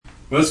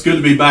Well, it's good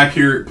to be back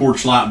here at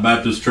Porchlight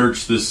Baptist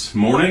Church this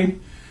morning.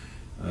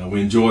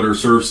 We enjoyed our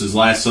services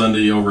last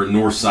Sunday over at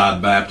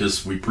Northside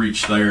Baptist. We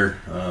preached there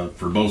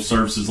for both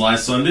services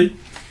last Sunday.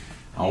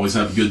 I always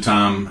have a good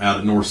time out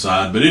at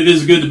Northside, but it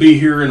is good to be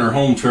here in our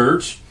home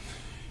church.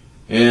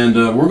 And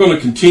we're going to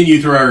continue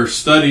through our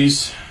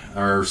studies,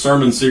 our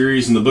sermon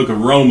series in the book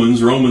of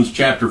Romans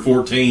chapter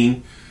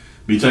 14.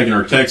 Be taking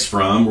our text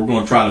from. We're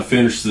going to try to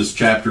finish this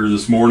chapter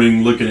this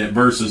morning looking at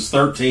verses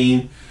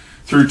 13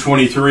 through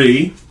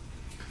 23.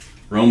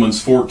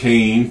 Romans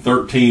 14,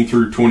 13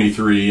 through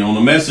 23, on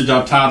a message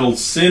I've titled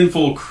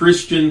Sinful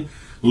Christian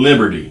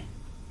Liberty.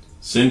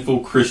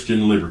 Sinful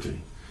Christian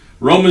Liberty.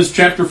 Romans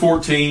chapter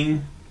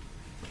 14,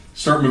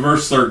 starting with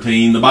verse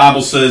 13, the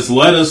Bible says,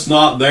 "Let us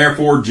not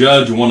therefore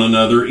judge one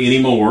another any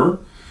more,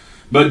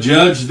 but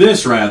judge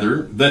this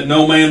rather, that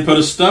no man put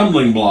a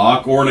stumbling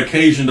block or an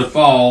occasion to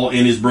fall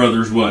in his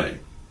brother's way.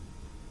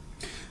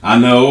 I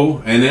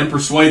know and am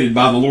persuaded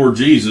by the Lord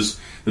Jesus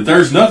that there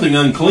is nothing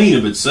unclean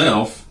of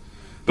itself,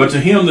 but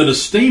to him that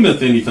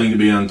esteemeth anything to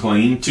be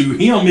unclean, to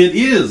him it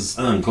is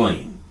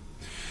unclean.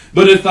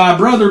 But if thy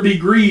brother be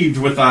grieved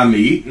with thy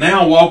meat,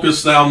 now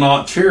walkest thou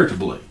not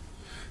charitably.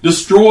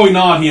 Destroy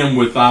not him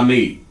with thy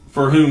meat,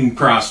 for whom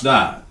Christ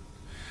died.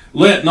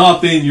 Let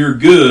not then your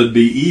good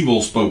be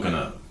evil spoken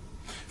of.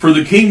 For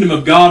the kingdom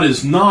of God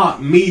is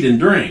not meat and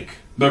drink,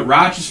 but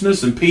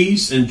righteousness and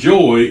peace and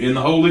joy in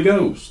the Holy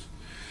Ghost.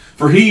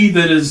 For he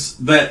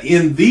that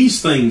in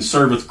these things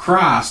serveth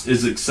Christ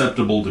is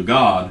acceptable to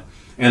God,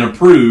 and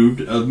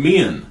approved of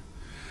men.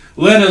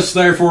 Let us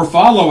therefore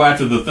follow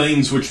after the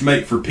things which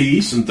make for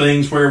peace, and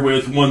things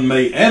wherewith one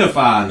may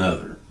edify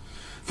another.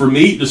 For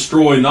meat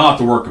destroy not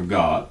the work of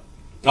God.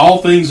 All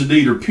things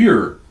indeed are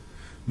pure,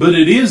 but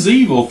it is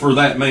evil for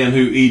that man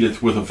who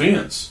eateth with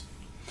offense.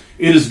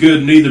 It is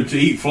good neither to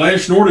eat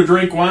flesh, nor to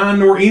drink wine,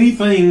 nor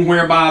anything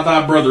whereby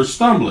thy brother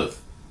stumbleth,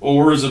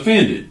 or is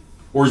offended,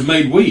 or is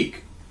made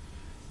weak.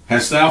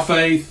 Hast thou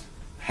faith?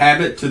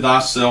 Have it to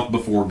thyself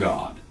before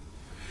God.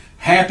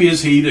 Happy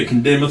is he that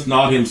condemneth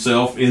not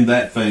himself in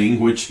that thing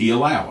which he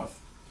alloweth.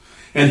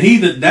 And he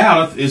that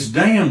doubteth is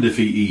damned if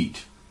he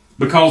eat,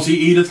 because he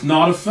eateth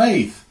not of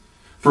faith.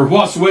 For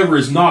whatsoever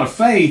is not of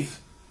faith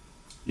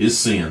is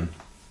sin."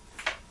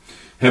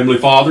 Heavenly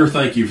Father,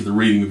 thank you for the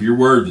reading of your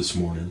word this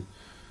morning.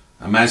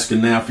 I'm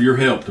asking now for your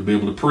help to be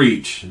able to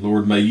preach.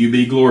 Lord, may you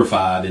be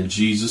glorified in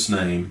Jesus'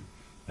 name.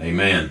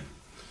 Amen.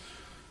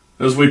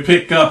 As we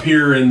pick up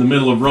here in the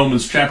middle of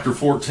Romans chapter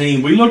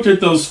 14, we looked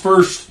at those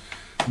first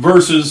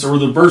verses, or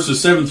the verses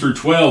 7 through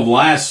 12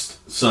 last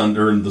Sunday,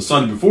 or the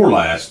Sunday before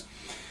last,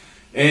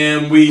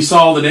 and we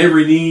saw that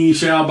every knee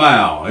shall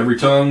bow, every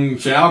tongue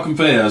shall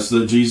confess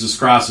that Jesus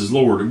Christ is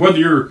Lord. And whether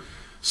you're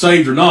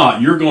saved or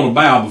not, you're going to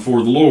bow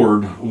before the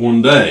Lord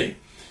one day.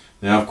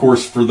 Now, of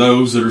course, for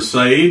those that are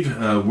saved,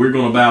 we're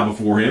going to bow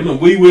before Him, and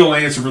we will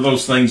answer for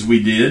those things we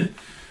did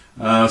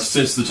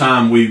since the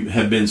time we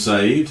have been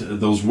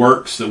saved, those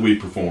works that we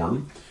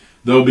performed.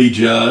 They'll be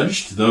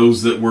judged.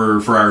 Those that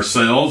were for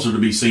ourselves or to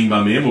be seen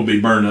by men will be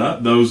burned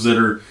up. Those that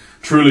are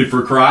truly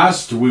for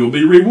Christ we will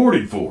be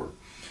rewarded for.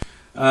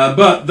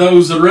 But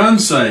those that are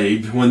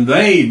unsaved, when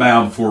they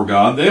bow before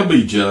God, they'll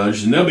be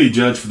judged, and they'll be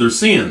judged for their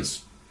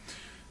sins.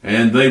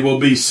 And they will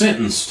be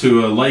sentenced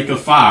to a lake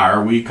of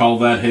fire. We call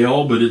that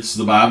hell, but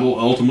the Bible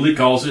ultimately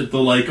calls it the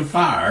lake of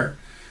fire,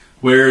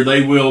 where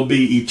they will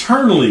be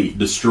eternally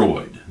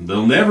destroyed.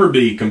 They'll never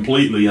be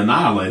completely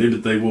annihilated,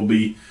 but they will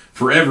be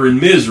forever in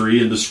misery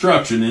and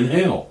destruction in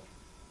hell.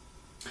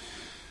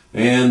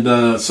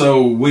 And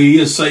so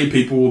we as saved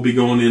people will be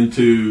going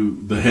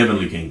into the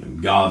heavenly kingdom,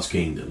 God's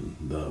kingdom.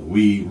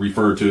 We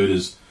refer to it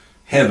as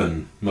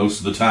heaven most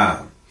of the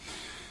time.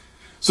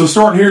 So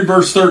starting here in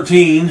verse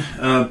 13,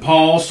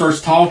 Paul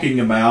starts talking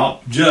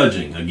about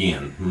judging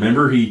again.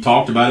 Remember, he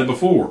talked about it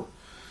before.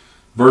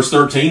 Verse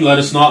 13, "Let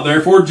us not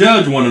therefore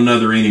judge one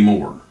another any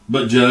more,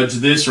 but judge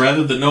this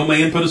rather, that no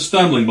man put a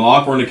stumbling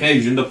block or an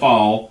occasion to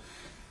fall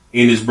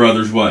in his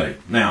brother's way."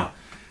 Now,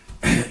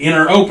 in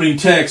our opening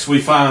text, we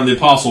find the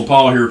Apostle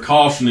Paul here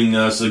cautioning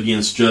us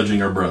against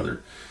judging our brother.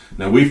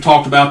 Now, we've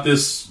talked about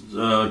this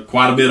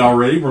quite a bit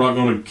already. We're not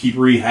going to keep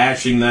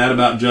rehashing that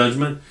about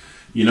judgment.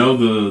 You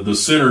know, the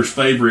sinner's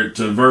favorite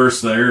verse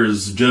there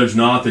is, "Judge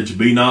not that you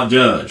be not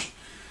judged."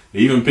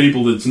 Even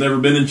people that's never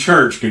been in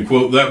church can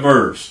quote that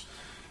verse.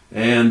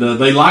 And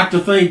they like to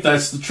think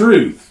that's the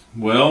truth.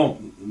 Well,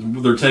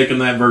 they're taking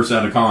that verse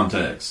out of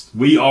context.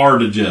 We are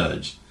to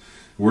judge.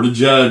 We're to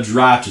judge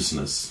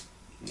righteousness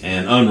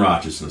and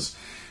unrighteousness.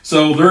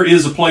 So there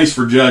is a place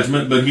for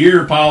judgment, but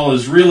here Paul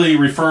is really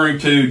referring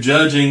to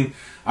judging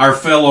our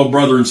fellow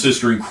brother and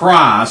sister in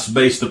Christ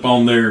based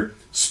upon their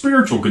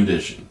spiritual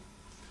condition.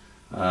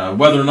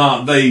 Whether or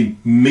not they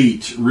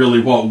meet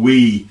really what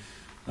we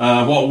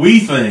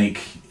think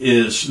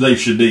they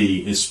should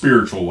be is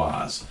spiritual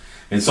wise.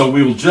 And so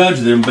we will judge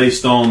them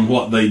based on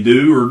what they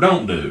do or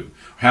don't do,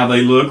 how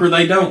they look or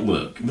they don't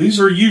look. These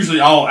are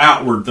usually all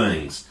outward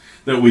things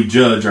that we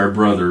judge our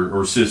brother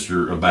or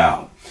sister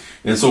about.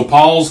 And so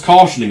Paul's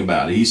cautioning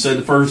about it. He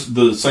said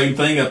the same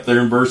thing up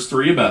there in verse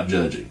 3 about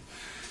judging.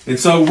 And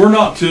so we're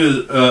not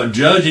to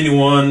judge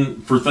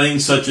anyone for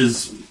things such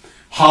as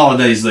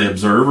holidays they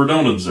observe or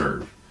don't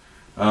observe.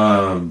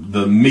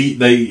 The meat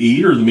they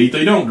eat or the meat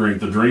they don't drink,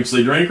 the drinks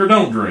they drink or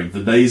don't drink,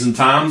 the days and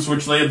times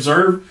which they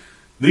observe.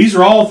 These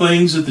are all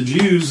things that the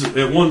Jews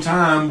at one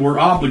time were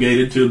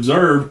obligated to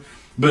observe,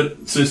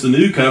 but since the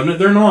new covenant,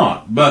 they're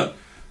not. But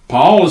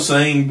Paul is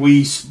saying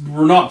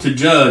we're not to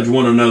judge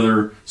one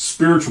another's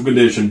spiritual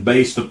condition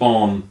based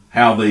upon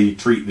how they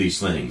treat these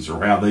things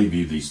or how they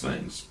view these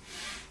things,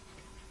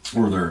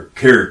 or their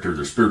character,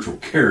 their spiritual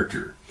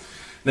character.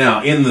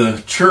 Now, in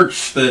the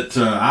church that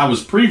I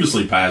was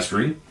previously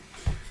pastoring,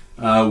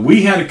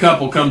 we had a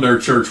couple come to our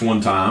church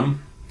one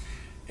time,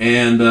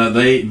 and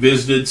they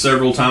visited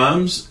several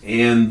times,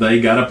 and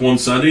they got up one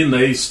Sunday and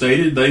they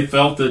stated they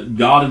felt that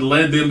God had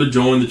led them to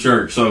join the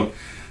church. So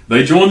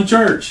they joined the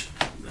church.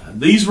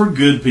 These were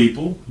good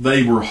people.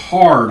 They were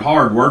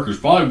hard workers,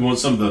 probably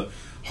some of the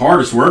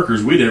hardest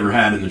workers we'd ever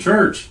had in the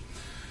church.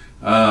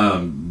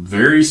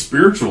 Very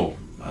spiritual.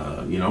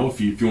 If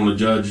you want to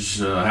judge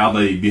how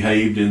they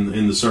behaved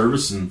in the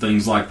service and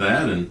things like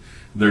that, and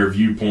their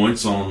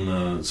viewpoints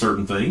on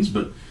certain things.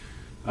 But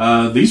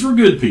these were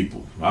good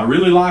people. I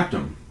really liked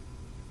them.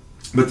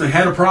 But they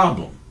had a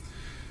problem.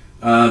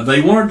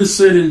 They wanted to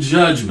sit in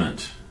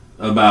judgment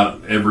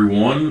about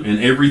everyone and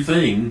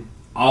everything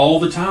all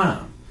the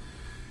time.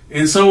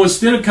 And so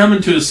instead of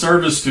coming to a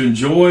service to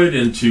enjoy it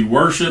and to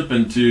worship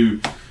and to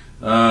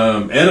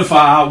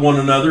edify one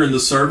another in the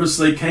service,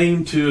 they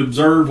came to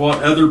observe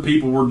what other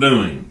people were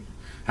doing,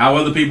 how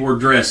other people were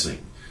dressing,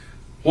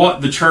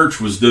 what the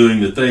church was doing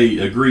that they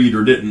agreed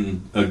or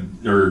didn't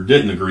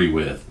agree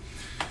with.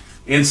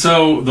 And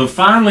so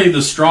finally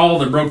the straw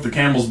that broke the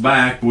camel's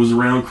back was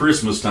around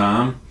Christmas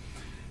time,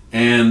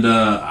 and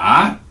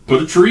I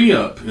put a tree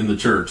up in the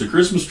church, a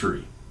Christmas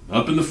tree,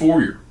 up in the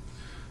foyer.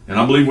 And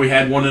I believe we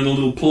had one in a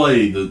little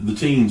play. The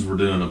teens were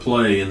doing a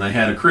play, and they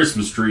had a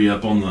Christmas tree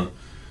up on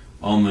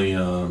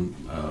the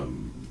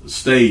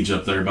stage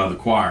up there by the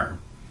choir.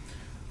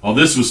 Well,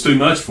 this was too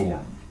much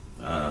for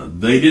them.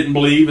 They didn't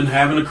believe in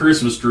having a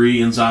Christmas tree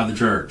inside the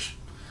church.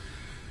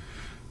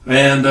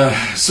 And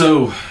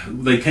so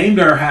they came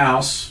to our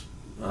house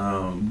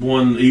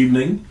one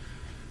evening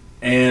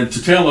and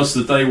to tell us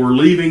that they were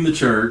leaving the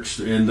church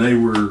and they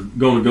were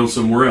going to go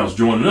somewhere else,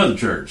 join another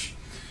church.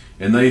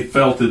 And they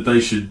felt that they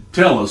should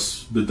tell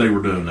us that they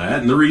were doing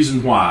that and the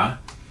reason why.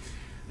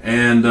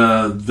 And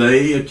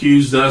they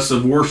accused us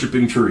of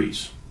worshiping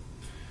trees.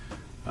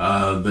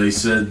 They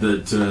said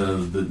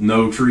that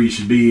no tree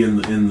should be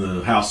in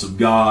the house of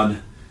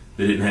God.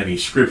 They didn't have any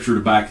scripture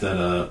to back that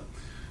up.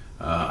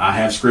 I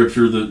have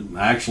scripture that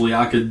actually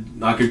I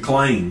could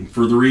claim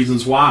for the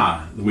reasons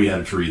why we had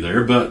a tree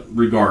there. But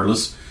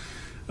regardless,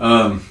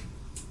 the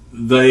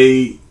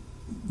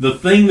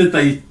thing that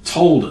they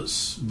told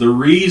us, the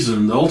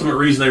ultimate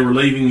reason they were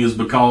leaving is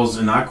because,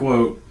 and I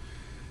quote,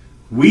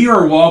 "We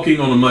are walking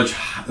on a much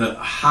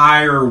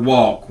higher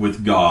walk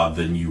with God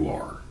than you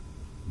are."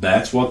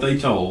 That's what they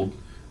told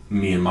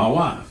me and my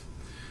wife,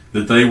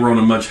 that they were on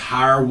a much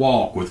higher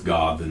walk with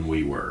God than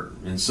we were.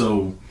 And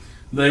so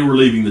they were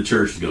leaving the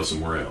church to go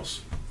somewhere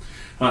else.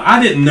 I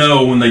didn't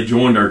know when they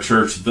joined our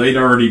church that they'd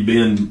already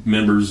been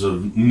members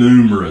of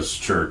numerous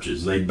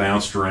churches. They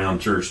bounced around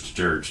church to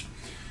church.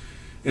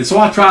 And so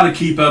I tried to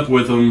keep up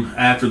with them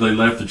after they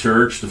left the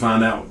church to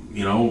find out,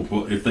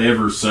 if they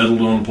ever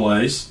settled on a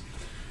place.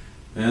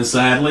 And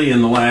sadly,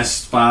 in the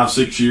last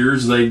 5-6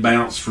 years, they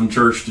bounced from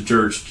church to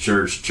church to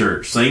church to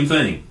church. Same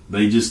thing.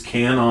 They just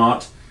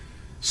cannot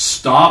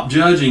stop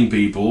judging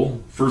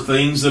people for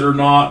things that are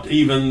not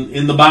even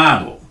in the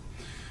Bible.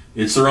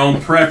 It's their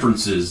own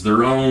preferences,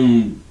 their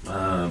own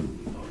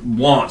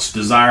wants,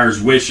 desires,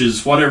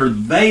 wishes, whatever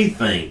they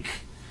think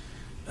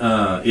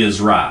is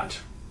right.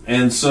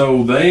 And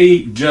so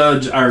they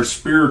judge our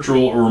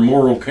spiritual or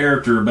moral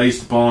character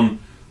based upon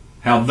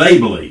how they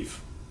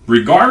believe,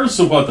 regardless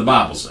of what the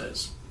Bible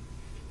says.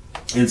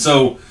 And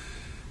so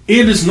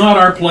it is not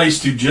our place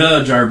to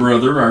judge our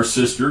brother, our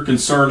sister,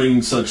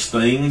 concerning such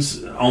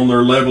things on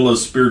their level of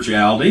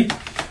spirituality.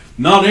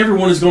 Not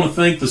everyone is going to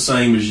think the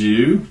same as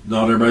you.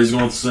 Not everybody's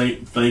going to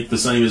think the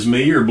same as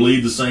me or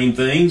believe the same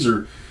things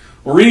or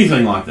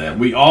anything like that.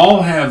 We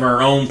all have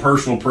our own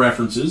personal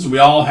preferences. We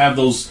all have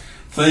those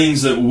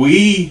things that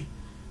we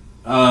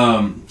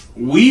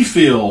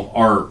feel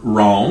are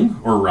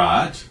wrong or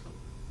right,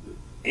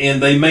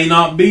 and they may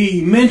not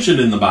be mentioned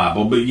in the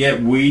Bible, but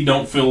yet we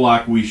don't feel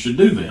like we should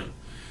do them.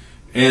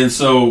 And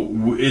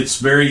so it's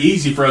very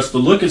easy for us to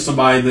look at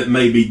somebody that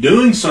may be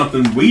doing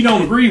something we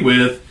don't agree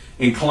with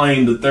and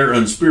claim that they're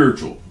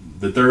unspiritual,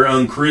 that they're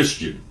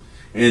unchristian,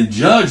 and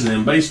judge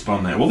them based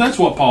upon that. Well, that's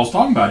what Paul's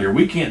talking about here.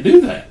 We can't do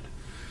that.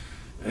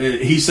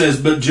 He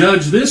says, but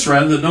judge this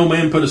rather, that no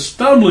man put a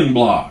stumbling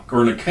block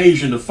or an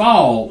occasion to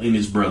fall in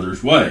his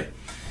brother's way.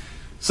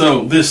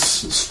 So this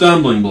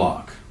stumbling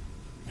block,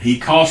 he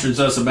cautions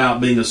us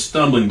about being a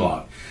stumbling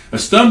block. A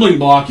stumbling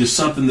block is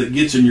something that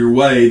gets in your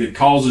way that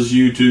causes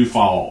you to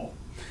fall,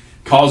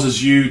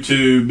 causes you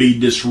to be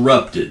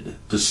disrupted,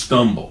 to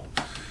stumble.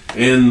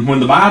 And when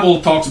the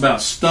Bible talks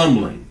about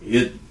stumbling,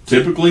 it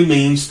typically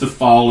means to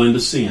fall into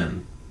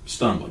sin,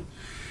 stumbling.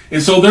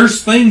 And so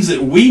there's things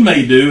that we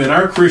may do in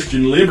our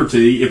Christian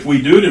liberty, if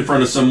we do it in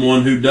front of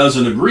someone who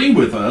doesn't agree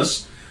with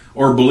us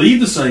or believe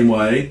the same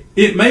way,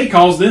 it may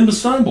cause them to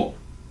stumble.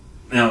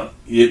 Now,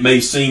 it may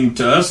seem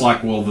to us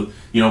like, well,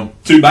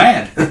 too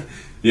bad.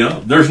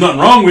 There's nothing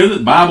wrong with it.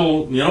 The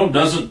Bible,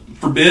 doesn't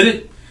forbid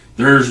it.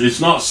 It's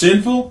not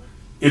sinful.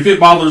 If it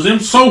bothers them,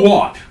 so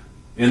what?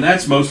 And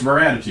that's most of our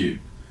attitude.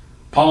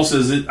 Paul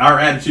says that our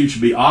attitude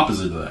should be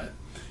opposite of that.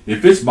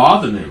 If it's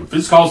bothering them, if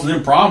it's causing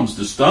them problems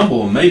to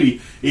stumble and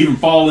maybe even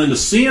fall into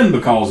sin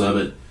because of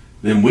it,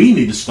 then we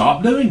need to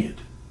stop doing it.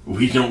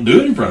 We don't do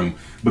it in front of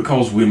them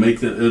because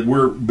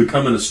we're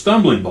becoming a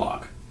stumbling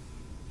block.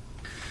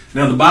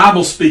 Now, the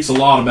Bible speaks a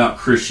lot about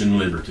Christian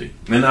liberty,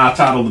 and I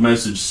titled the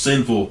message,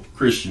 Sinful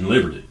Christian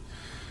Liberty.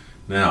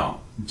 Now,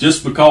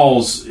 just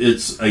because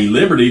it's a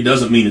liberty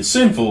doesn't mean it's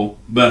sinful,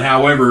 but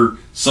however,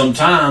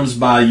 sometimes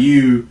by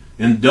you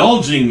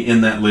indulging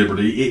in that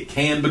liberty, it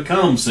can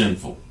become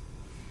sinful.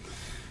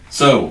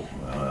 So,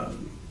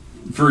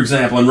 for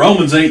example, in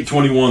Romans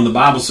 8:21, the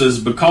Bible says,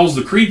 because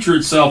the creature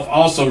itself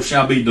also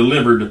shall be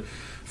delivered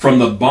from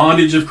the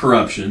bondage of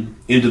corruption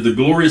into the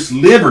glorious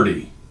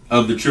liberty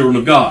of the children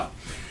of God.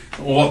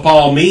 What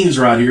Paul means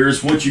right here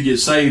is once you get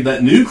saved,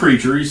 that new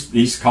creature,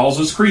 he calls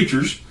us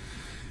creatures,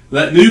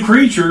 that new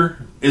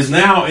creature is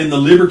now in the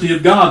liberty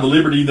of God, the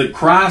liberty that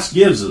Christ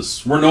gives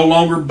us. We're no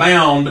longer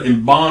bound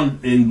in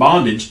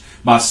bondage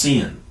by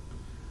sin.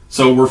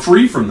 So we're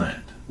free from that.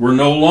 We're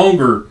no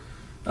longer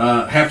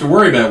have to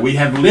worry about it. We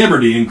have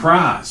liberty in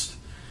Christ.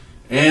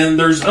 And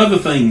there's other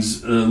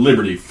things,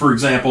 liberty. For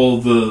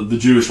example, the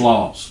Jewish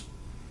laws,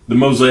 the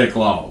Mosaic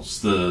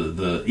laws,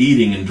 the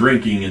eating and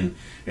drinking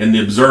and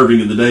the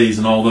observing of the days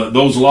and all that.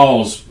 Those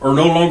laws are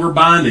no longer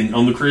binding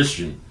on the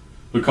Christian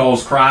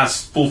because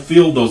Christ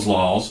fulfilled those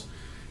laws.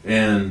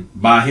 And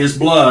by His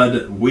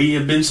blood, we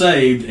have been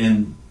saved.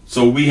 And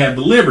so we have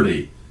the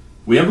liberty.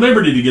 We have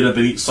liberty to get up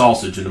and eat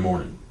sausage in the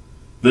morning.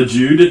 The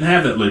Jew didn't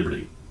have that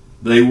liberty.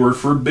 They were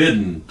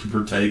forbidden to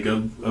partake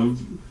of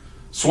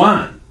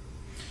swine,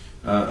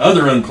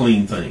 other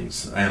unclean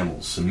things,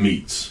 animals and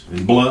meats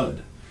and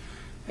blood.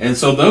 And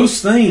so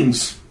those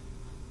things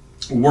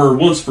were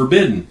once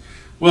forbidden.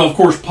 Well, of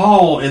course,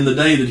 Paul, in the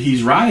day that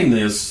he's writing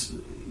this,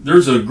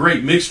 there's a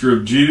great mixture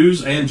of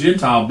Jews and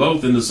Gentile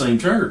both in the same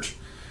church.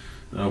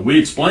 We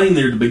explained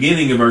there at the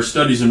beginning of our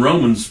studies in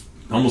Romans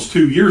almost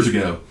 2 years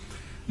ago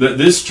that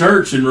this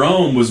church in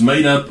Rome was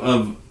made up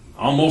of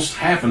almost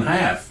half and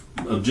half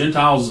of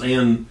Gentiles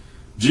and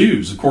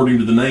Jews, according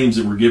to the names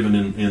that were given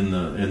in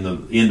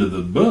the end of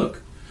the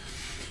book.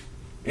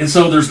 And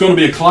so there's going to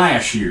be a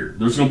clash here.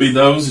 There's going to be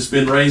those that's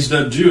been raised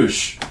up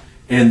Jewish,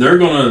 and they're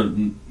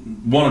going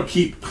to want to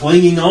keep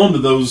clinging on to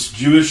those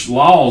Jewish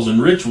laws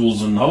and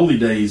rituals and holy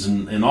days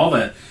and all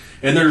that.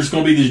 And there's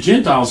going to be these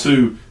Gentiles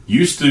who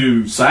used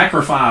to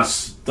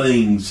sacrifice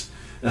things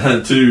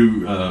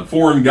to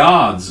foreign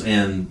gods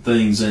and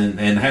things and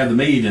have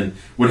them eat and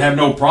would have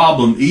no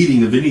problem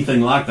eating of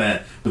anything like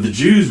that. But the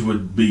Jews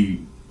would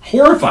be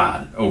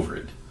horrified over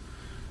it.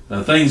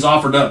 Things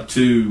offered up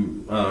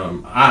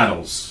to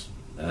idols.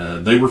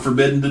 They were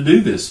forbidden to do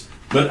this.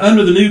 But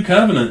under the new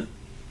covenant,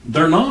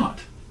 they're not.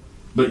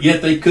 But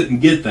yet they couldn't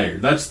get there.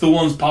 That's the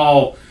ones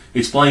Paul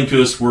explained to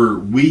us were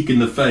weak in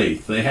the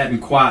faith. They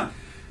hadn't quite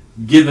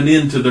given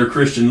in to their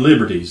Christian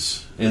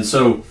liberties. And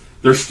so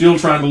they're still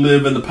trying to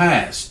live in the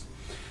past.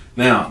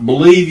 Now,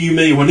 believe you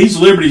me, when these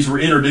liberties were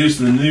introduced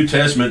in the New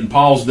Testament in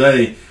Paul's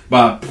day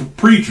by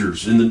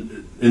preachers in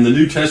the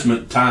New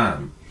Testament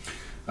time,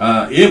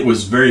 it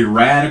was very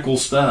radical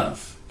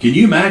stuff. Can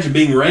you imagine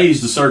being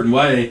raised a certain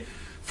way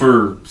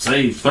for,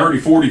 say, 30,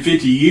 40,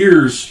 50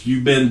 years?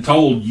 You've been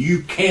told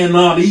you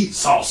cannot eat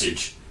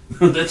sausage.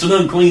 That's an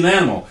unclean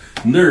animal.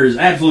 And there is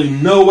absolutely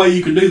no way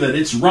you can do that.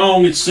 It's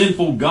wrong. It's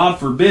sinful. God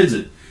forbids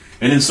it.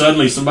 And then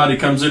suddenly somebody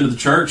comes into the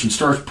church and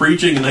starts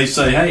preaching and they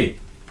say, hey,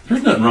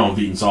 there's nothing wrong with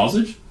eating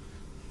sausage.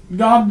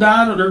 God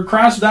died, or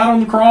Christ died on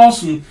the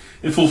cross and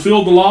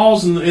fulfilled the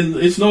laws and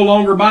it's no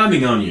longer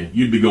binding on you.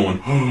 You'd be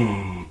going,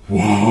 oh,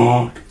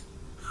 what?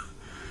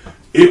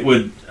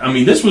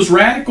 This was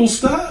radical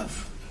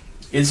stuff.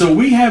 And so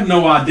we have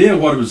no idea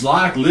what it was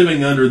like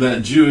living under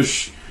that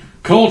Jewish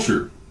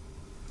culture,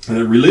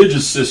 the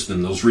religious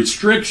system, those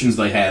restrictions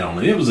they had on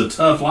it. It was a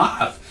tough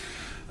life.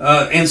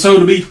 And so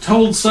to be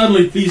told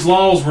suddenly these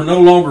laws were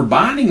no longer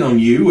binding on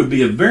you would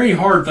be a very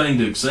hard thing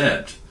to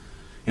accept.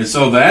 And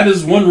so that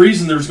is one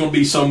reason there's going to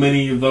be so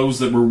many of those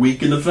that were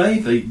weak in the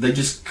faith. They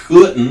just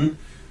couldn't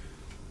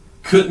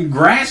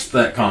grasp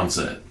that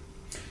concept.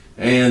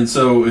 And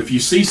so if you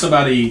see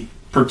somebody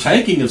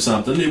partaking of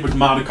something, it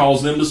might have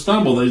caused them to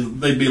stumble.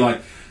 They'd be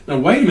like, no,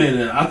 wait a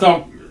minute, I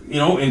thought,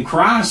 in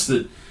Christ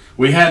that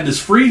we had this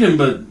freedom,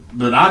 but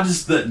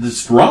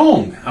that's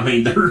wrong.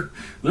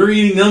 They're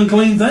eating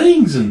unclean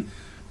things, and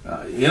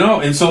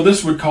and so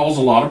this would cause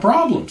a lot of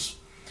problems.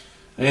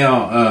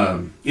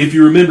 Now, if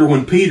you remember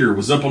when Peter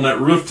was up on that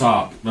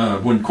rooftop,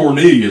 when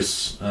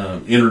Cornelius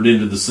entered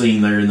into the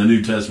scene there in the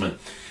New Testament,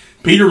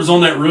 Peter was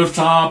on that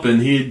rooftop,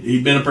 and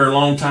he'd been up there a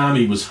long time.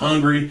 He was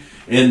hungry,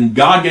 and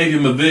God gave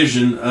him a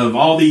vision of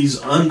all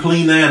these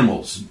unclean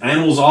animals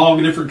of all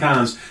different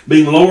kinds,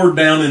 being lowered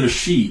down in a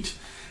sheet.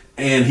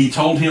 And he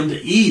told him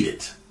to eat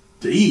it,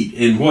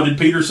 And what did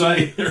Peter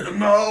say?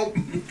 No.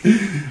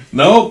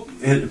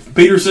 And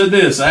Peter said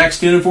this, Acts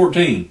 10 and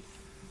 14.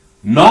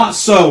 Not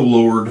so,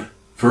 Lord,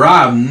 for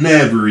I have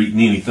never eaten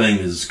anything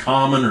that is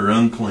common or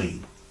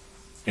unclean.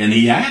 And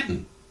he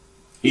hadn't.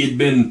 He had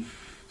been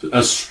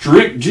a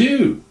strict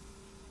Jew.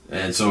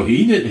 And so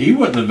he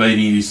wouldn't have ate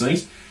any of these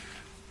things.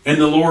 And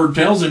the Lord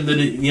tells him that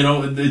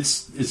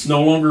it's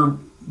no longer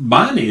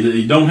binding. That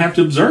you don't have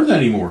to observe that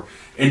anymore.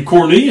 And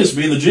Cornelius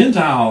being the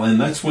Gentile, and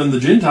that's when the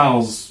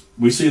Gentiles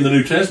we see in the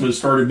New Testament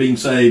started being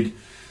saved.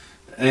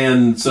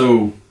 And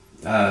so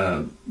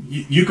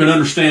you can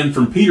understand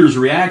from Peter's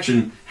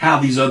reaction how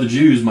these other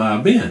Jews might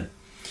have been.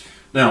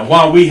 Now,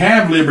 while we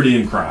have liberty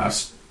in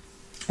Christ,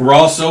 we're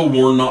also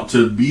warned not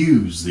to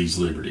abuse these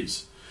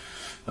liberties.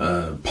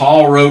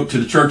 Paul wrote to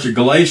the church at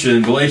Galatia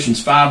in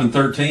Galatians 5 and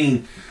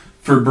 13,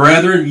 For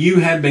brethren, you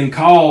have been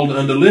called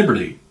unto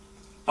liberty.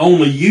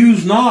 Only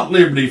use not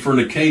liberty for an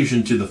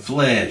occasion to the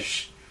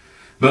flesh,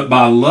 but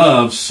by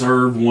love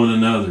serve one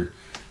another.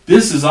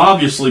 This has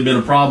obviously been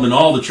a problem in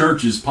all the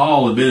churches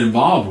Paul had been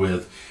involved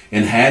with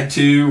and had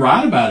to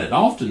write about it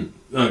often.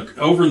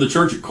 Over in the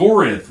church at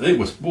Corinth, it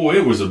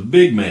was a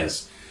big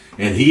mess.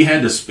 And he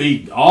had to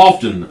speak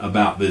often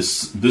about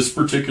this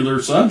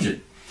particular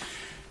subject.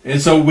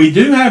 And so we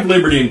do have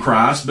liberty in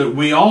Christ, but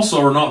we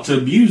also are not to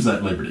abuse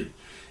that liberty.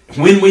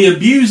 When we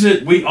abuse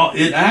it,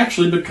 it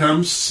actually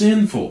becomes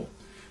sinful.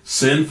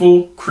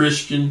 Sinful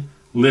Christian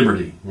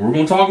liberty. We're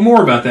going to talk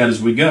more about that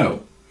as we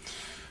go.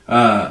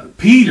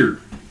 Peter,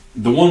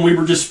 the one we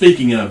were just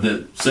speaking of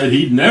that said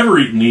he'd never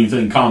eaten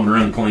anything common or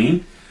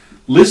unclean,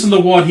 listen to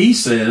what he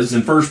says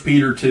in 1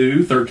 Peter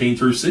 2, 13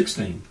 through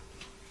 16.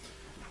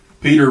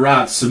 Peter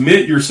writes,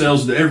 Submit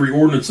yourselves to every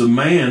ordinance of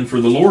man for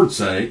the Lord's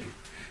sake,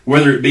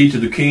 whether it be to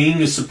the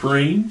king as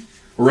supreme,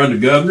 or unto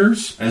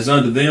governors, as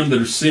unto them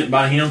that are sent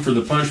by him for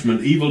the punishment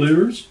of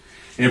evildoers,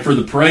 and for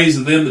the praise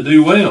of them that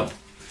do well.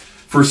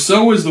 For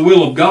so is the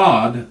will of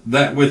God,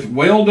 that with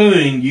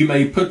well-doing you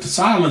may put to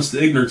silence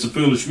the ignorance of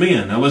foolish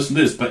men. Now listen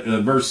to this,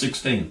 verse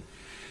 16.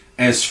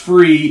 As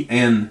free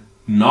and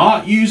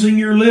not using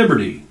your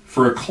liberty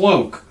for a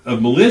cloak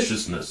of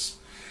maliciousness,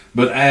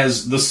 but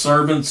as the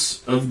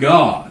servants of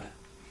God.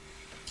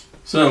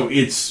 So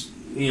it's,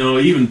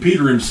 even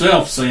Peter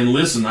himself saying,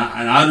 listen,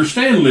 I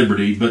understand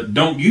liberty, but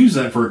don't use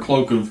that for a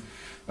cloak of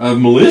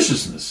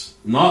maliciousness.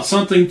 Not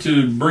something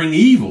to bring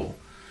evil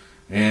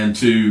and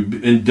to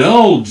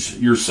indulge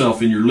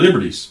yourself in your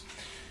liberties.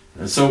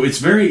 And so it's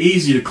very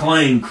easy to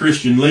claim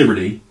Christian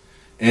liberty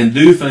and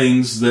do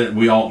things that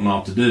we ought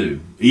not to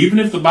do. Even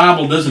if the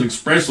Bible doesn't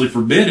expressly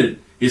forbid it,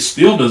 it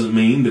still doesn't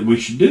mean that we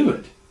should do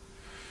it.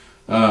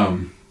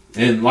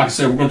 And like I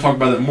said, we're going to talk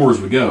about that more as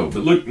we go.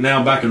 But look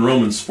now back in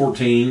Romans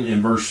 14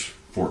 and verse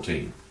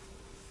 14.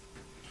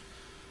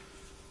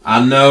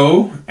 I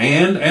know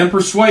and am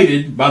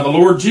persuaded by the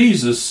Lord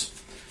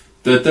Jesus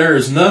that there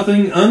is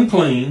nothing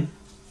unclean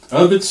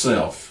of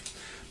itself,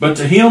 but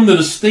to him that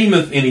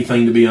esteemeth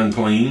anything to be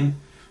unclean,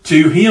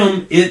 to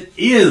him it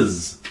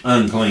is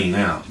unclean.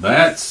 Now,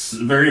 that's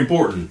very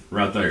important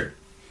right there.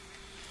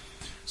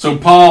 So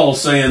Paul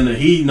saying that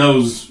he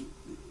knows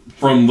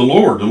from the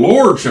Lord. The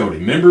Lord showed him.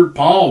 Remember,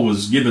 Paul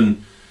was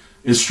given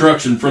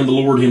instruction from the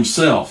Lord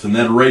himself in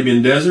that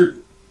Arabian desert.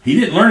 He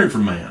didn't learn it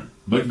from man,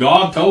 but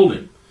God told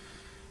him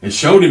and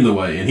showed him the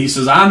way. And he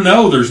says, I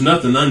know there's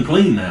nothing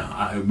unclean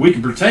now. We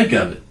can partake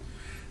of it.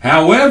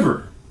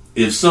 However,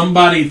 if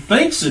somebody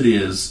thinks it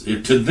is,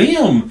 if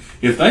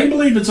they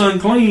believe it's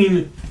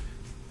unclean,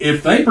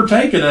 if they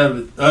partake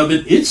of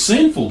it, it's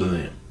sinful to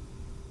them.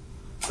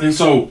 And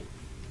so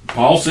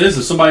Paul says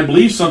if somebody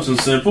believes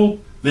something's sinful,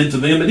 then to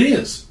them it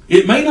is.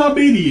 It may not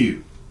be to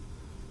you.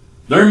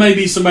 There may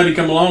be somebody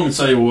come along and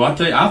say, well,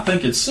 I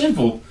think it's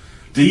sinful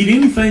to eat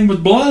anything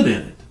with blood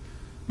in it.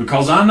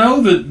 Because I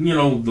know that,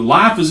 the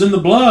life is in the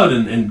blood,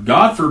 and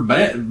God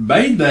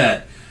forbade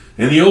that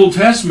in the Old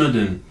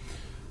Testament,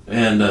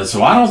 and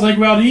so I don't think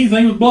we ought to eat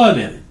anything with blood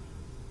in it.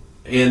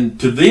 And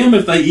to them,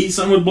 if they eat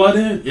something with blood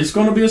in it, it's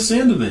going to be a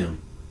sin to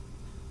them.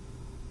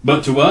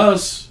 But to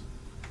us,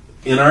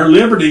 in our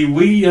liberty,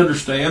 we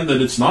understand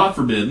that it's not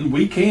forbidden.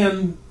 We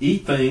can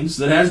eat things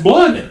that has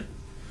blood in it.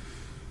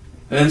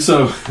 And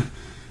so,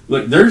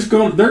 look, there's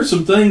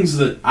some things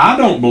that I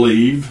don't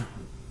believe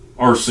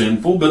are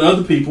sinful, but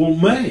other people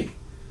may.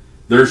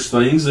 There's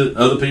things that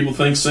other people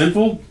think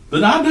sinful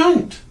that I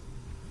don't.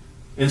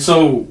 And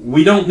so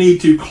we don't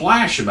need to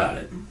clash about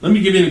it. Let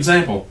me give you an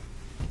example.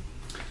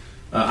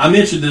 I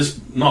mentioned this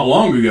not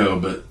long ago,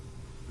 but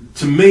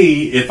to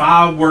me, if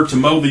I were to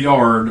mow the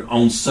yard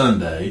on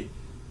Sunday,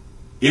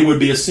 it would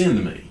be a sin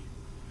to me.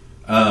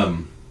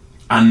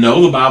 I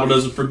know the Bible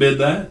doesn't forbid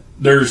that.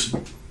 There's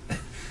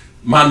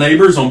my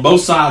neighbors on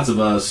both sides of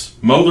us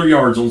mow their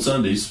yards on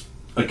Sundays,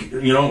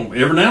 every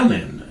now and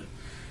then.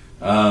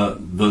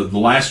 The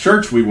last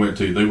church we went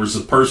to, there was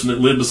a person that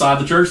lived beside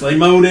the church. They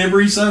mowed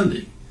every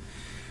Sunday.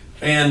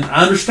 And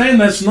I understand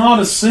that's not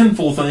a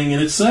sinful thing in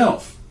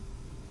itself.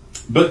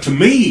 But to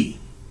me,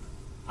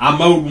 I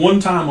mowed one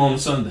time on a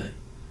Sunday.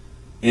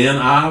 And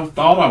I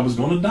thought I was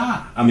going to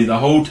die. I mean, the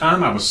whole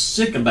time I was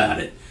sick about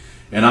it.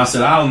 And I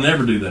said, I'll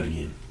never do that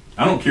again.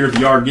 I don't care if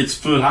the yard gets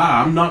foot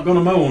high. I'm not going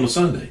to mow on a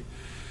Sunday.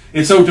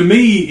 And so to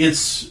me,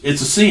 it's a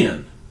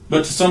sin.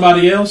 But to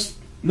somebody else,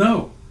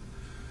 no.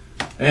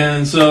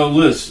 And so,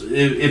 listen,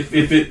 if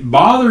it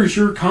bothers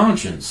your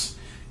conscience,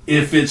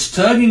 if it's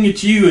tugging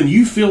at you and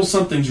you feel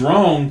something's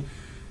wrong,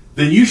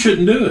 then you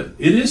shouldn't do it.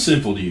 It is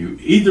sinful to you.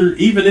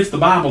 Even if the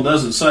Bible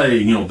doesn't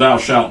say, thou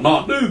shalt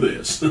not do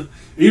this. Even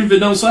if it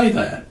don't say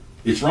that,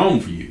 it's wrong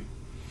for you.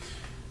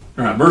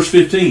 All right, verse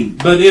 15.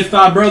 But if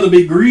thy brother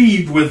be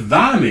grieved with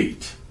thy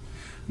meat,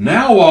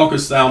 now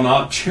walkest thou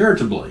not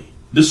charitably.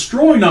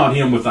 Destroy not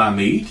him with thy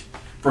meat,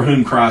 for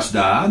whom Christ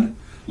died.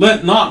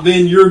 Let not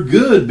then your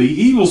good be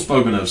evil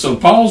spoken of. So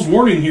Paul's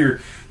warning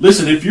here,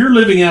 listen, if you're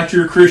living out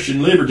your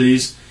Christian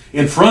liberties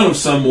in front of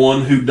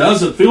someone who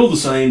doesn't feel the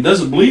same,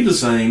 doesn't believe the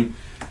same,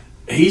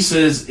 he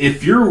says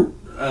if you're,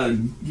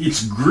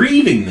 it's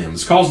grieving them,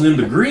 it's causing them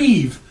to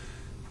grieve,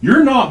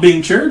 you're not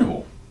being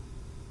charitable.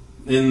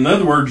 In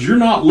other words, you're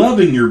not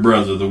loving your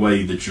brother the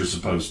way that you're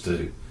supposed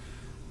to.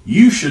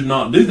 You should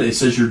not do that. It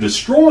says you're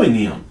destroying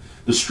him.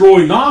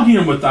 Destroy not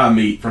him with thy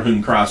meat, for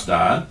whom Christ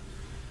died.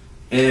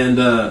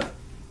 And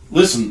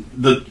listen,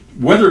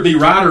 whether it be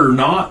right or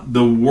not,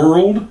 the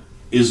world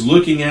is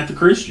looking at the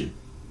Christian.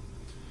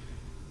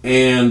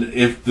 And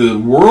if the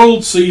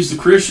world sees the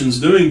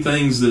Christians doing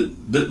things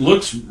that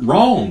looks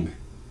wrong,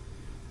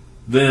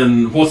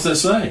 then what's that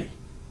say?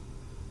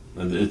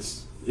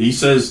 He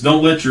says,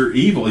 don't let your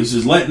evil, he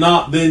says, let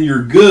not then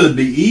your good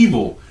be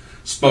evil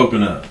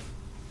spoken of.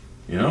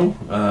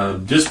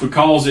 Just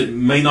because it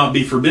may not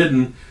be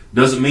forbidden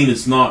doesn't mean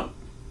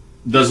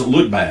doesn't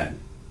look bad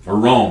or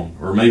wrong,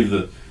 or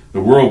maybe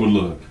the world would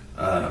look.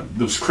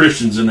 Those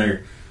Christians in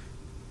there,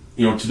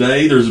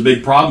 today there's a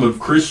big problem of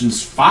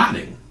Christians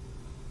fighting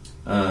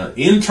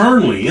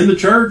internally in the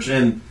church,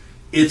 and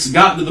it's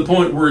gotten to the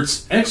point where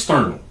it's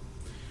external.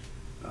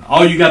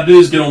 All you got to do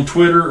is get on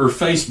Twitter or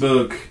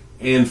Facebook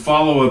and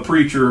follow a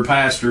preacher or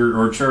pastor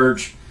or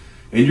church,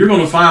 and you're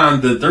going to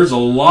find that there's a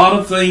lot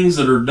of things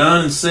that are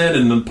done and said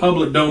in the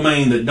public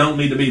domain that don't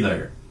need to be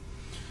there.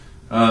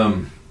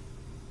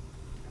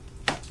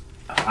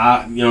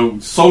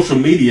 Social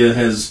media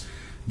has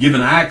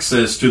given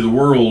access to the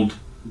world,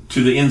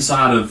 to the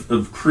inside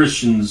of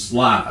Christians'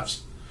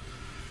 lives.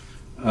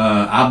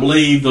 I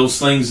believe those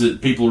things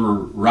that people are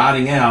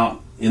writing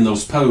out in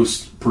those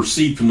posts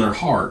proceed from their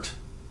heart.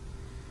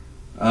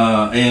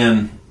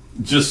 And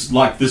just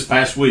like this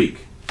past week,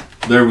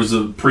 there was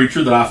a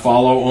preacher that I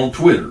follow on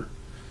Twitter,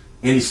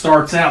 and he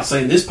starts out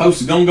saying, this post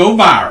is going to go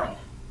viral.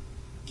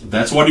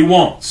 That's what he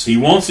wants. He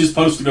wants his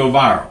post to go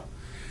viral.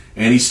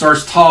 And he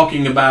starts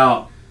talking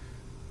about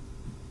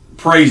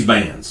praise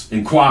bands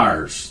and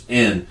choirs,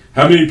 and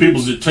how many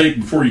people does it take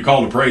before you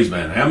call a praise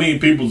band? How many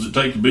people does it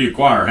take to be a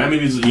choir? How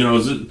many is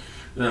it,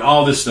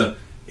 all this stuff.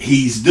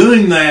 He's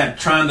doing that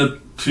trying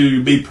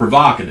to be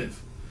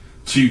provocative,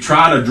 to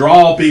try to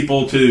draw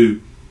people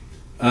to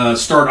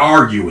start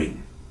arguing.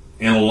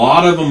 And a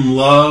lot of them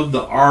love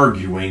the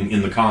arguing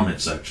in the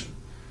comment section.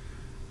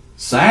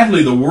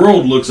 Sadly, the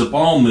world looks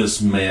upon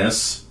this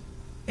mess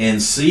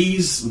and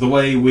sees the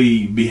way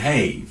we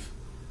behave.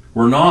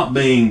 We're not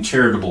being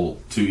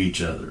charitable to each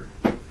other.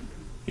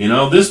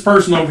 This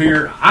person over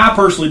here, I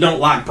personally don't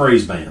like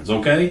praise bands,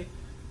 okay?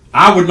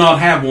 I would not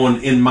have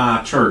one in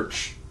my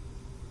church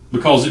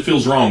because it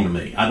feels wrong to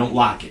me. I don't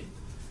like it.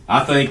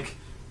 I think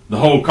the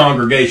whole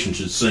congregation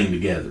should sing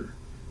together.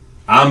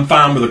 I'm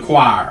fine with a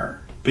choir.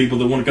 People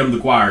that want to come to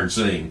the choir and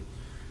sing.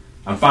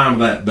 I'm fine with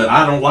that. But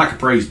I don't like a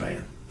praise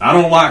band. I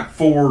don't like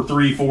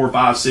 3, 4,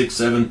 5, 6,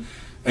 7,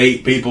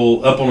 8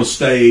 people up on a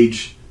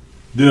stage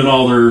doing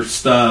all their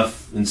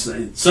stuff. And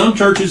some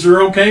churches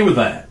are okay with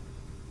that.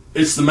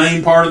 It's the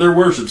main part of their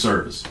worship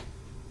service.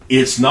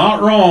 It's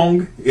not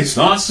wrong. It's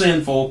not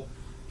sinful.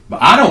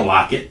 But I don't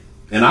like it.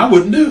 And I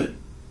wouldn't do it.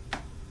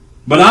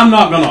 But I'm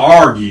not going to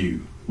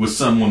argue with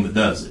someone that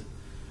does it.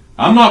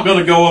 I'm not going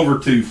to go over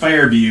to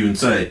Fairview and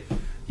say,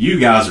 you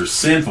guys are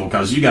sinful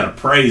because you got a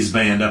praise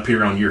band up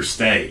here on your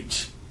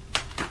stage.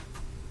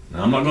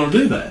 Now, I'm not going to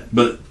do that.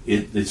 But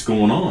it's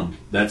going on.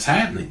 That's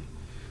happening.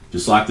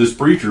 Just like this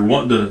preacher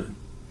wanting to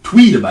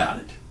tweet about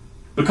it.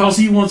 Because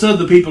he wants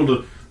other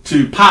people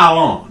to pile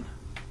on.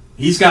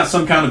 He's got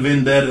some kind of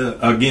vendetta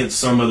against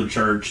some other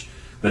church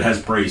that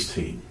has praise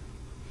team.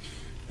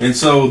 And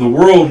so the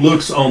world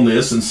looks on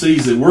this and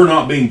sees that we're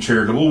not being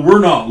charitable. We're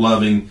not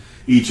loving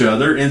each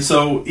other. And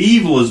so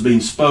evil is being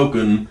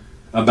spoken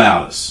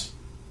about us.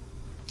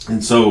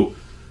 And so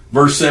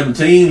verse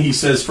 17, he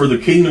says, for the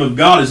kingdom of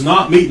God is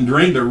not meat and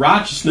drink, but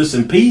righteousness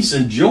and peace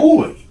and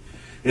joy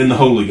in the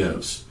Holy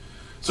Ghost.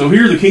 So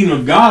here the kingdom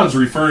of God is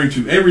referring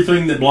to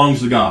everything that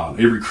belongs to God.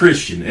 Every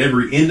Christian,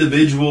 every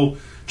individual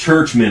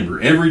church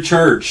member, every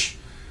church,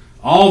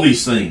 all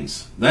these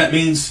things. That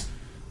means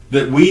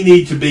that we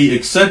need to be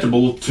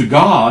acceptable to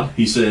God,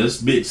 he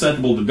says, be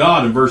acceptable to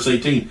God in verse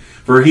 18.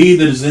 For he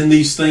that is in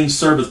these things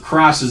serveth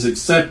Christ is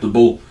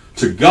acceptable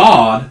to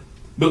God.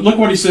 But look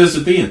what he says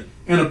at the end,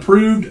 and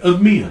approved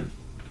of men.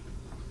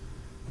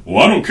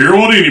 Well, I don't care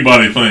what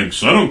anybody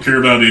thinks. I don't care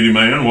about any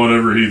man,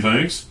 whatever he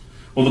thinks.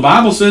 Well, the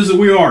Bible says that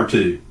we are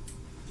to.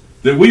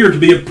 That we are to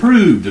be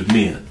approved of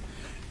men.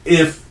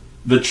 If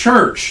the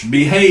church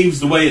behaves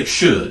the way it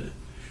should,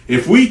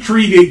 if we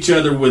treat each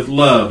other with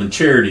love and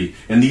charity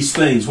and these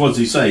things, what does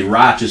he say?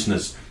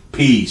 Righteousness,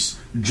 peace,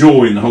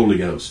 joy in the Holy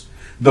Ghost.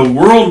 The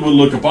world will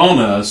look upon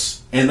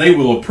us and they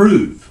will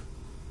approve.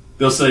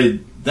 They'll say,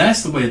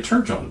 that's the way a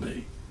church ought to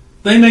be.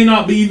 They may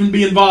not even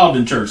be involved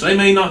in church. They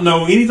may not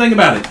know anything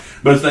about it.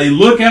 But if they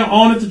look out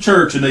on at the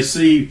church and they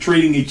see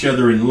treating each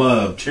other in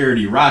love,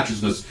 charity,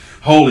 righteousness,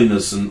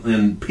 holiness,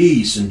 and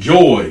peace and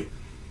joy,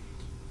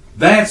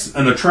 that's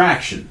an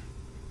attraction.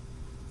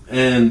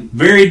 And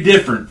very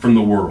different from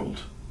the world,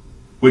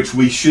 which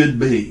we should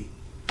be.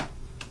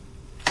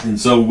 And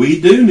so we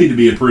do need to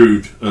be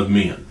approved of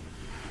men.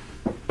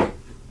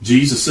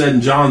 Jesus said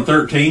in John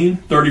 13,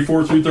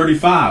 34 through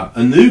 35,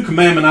 a new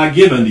commandment I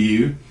give unto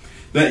you,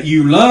 that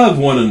you love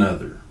one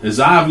another, as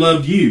I have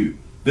loved you,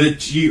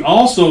 that you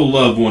also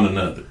love one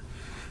another.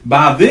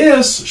 By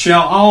this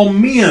shall all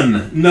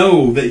men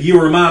know that you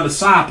are my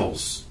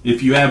disciples,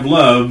 if you have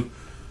love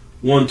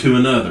one to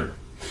another.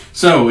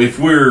 So, if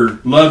we're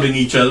loving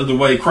each other the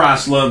way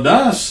Christ loved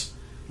us,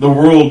 the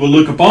world will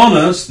look upon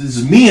us,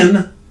 as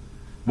men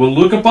will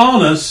look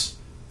upon us,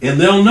 and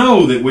they'll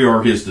know that we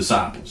are his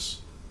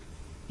disciples.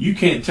 You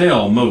can't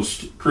tell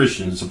most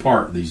Christians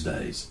apart these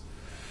days.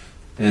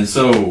 And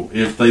so,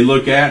 if they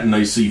look at and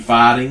they see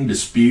fighting,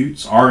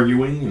 disputes,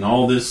 arguing, and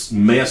all this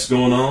mess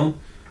going on,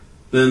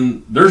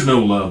 then there's no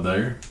love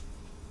there.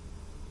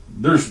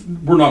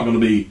 We're not going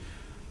to be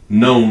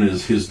known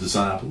as his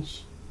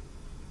disciples.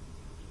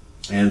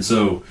 And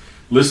so,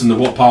 listen to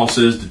what Paul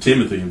says to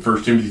Timothy in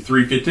 1 Timothy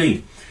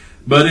 3:15.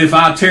 But if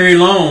I tarry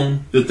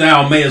long, that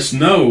thou mayest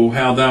know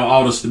how thou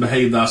oughtest to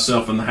behave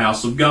thyself in the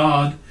house of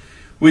God,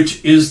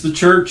 which is the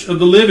church of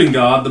the living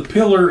God, the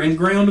pillar and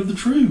ground of the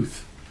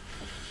truth.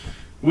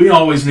 We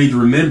always need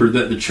to remember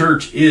that the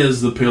church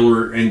is the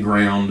pillar and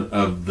ground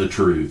of the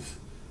truth.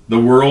 The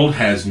world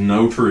has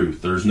no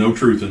truth. There's no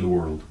truth in the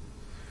world.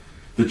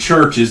 The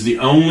church is the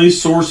only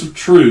source of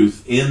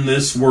truth in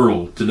this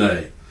world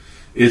today.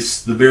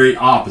 It's the very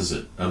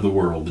opposite of the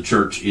world. The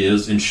church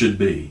is and should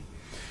be.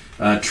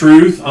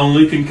 Truth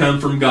only can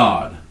come from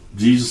God.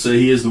 Jesus said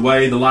he is the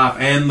way, the life,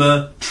 and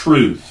the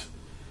truth.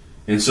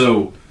 And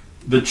so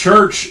the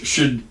church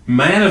should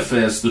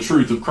manifest the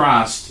truth of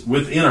Christ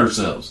within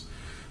ourselves.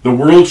 The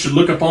world should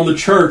look upon the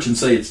church and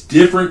say it's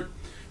different.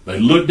 They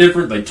look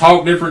different. They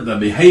talk different. They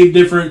behave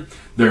different.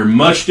 They're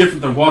much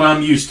different than what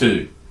I'm used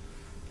to.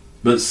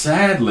 But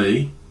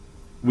sadly,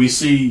 we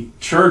see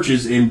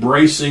churches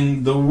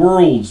embracing the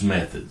world's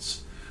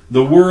methods,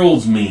 the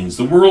world's means,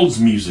 the world's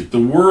music,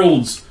 the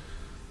world's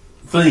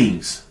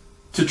things.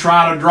 To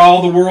try to draw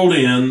the world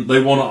in,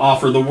 they want to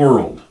offer the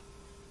world.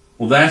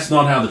 Well, that's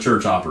not how the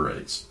church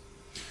operates.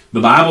 The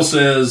Bible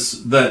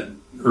says that,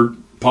 or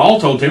Paul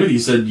told Timothy, he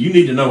said, you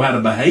need to know how to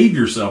behave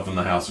yourself in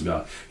the house of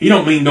God. He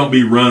don't mean don't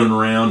be running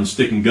around and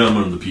sticking gum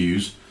under the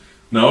pews.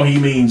 No, he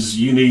means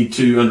you need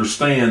to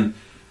understand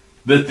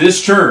that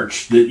this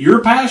church that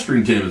you're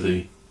pastoring,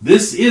 Timothy,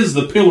 this is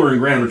the pillar and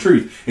ground of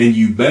truth. And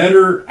you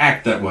better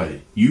act that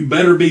way. You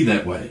better be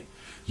that way.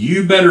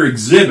 You better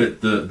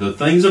exhibit the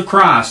things of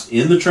Christ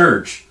in the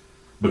church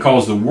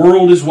because the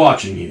world is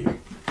watching you.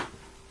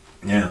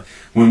 Now,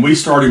 when we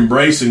start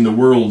embracing the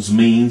world's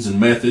means and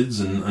methods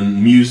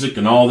and music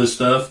and all this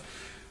stuff,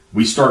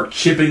 we start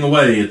chipping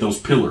away at those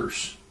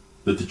pillars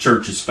that the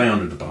church is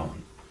founded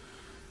upon.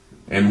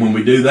 And when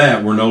we do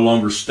that, we're no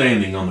longer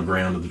standing on the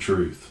ground of the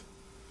truth.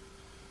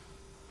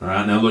 All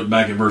right, now look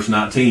back at verse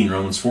 19,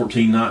 Romans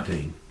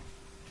 14:19.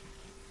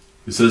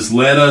 It says,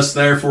 let us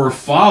therefore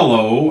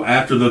follow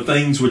after the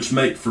things which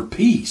make for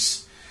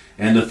peace,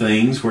 and the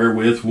things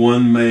wherewith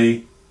one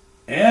may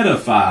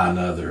edify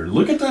another.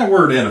 Look at that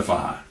word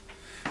edify.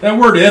 That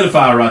word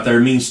edify right there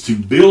means to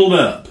build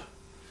up,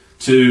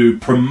 to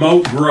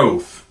promote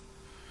growth.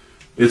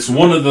 It's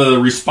one of the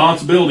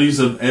responsibilities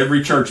of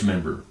every church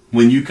member.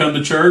 When you come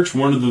to church,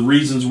 one of the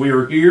reasons we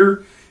are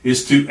here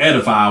is to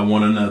edify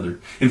one another.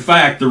 In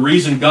fact, the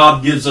reason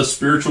God gives us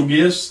spiritual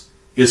gifts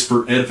is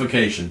for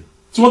edification.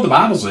 That's what the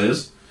Bible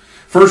says.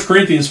 1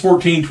 Corinthians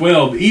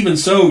 14:12, even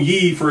so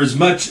ye, for as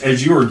much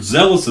as you are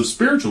zealous of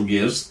spiritual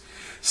gifts,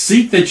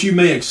 seek that you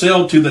may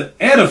excel to the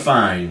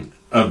edifying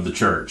of the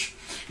church.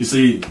 You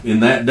see,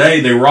 in that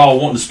day, they were all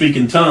wanting to speak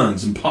in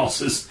tongues. And Paul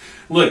says,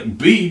 look,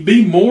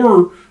 be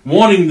more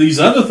wanting these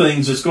other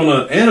things that's going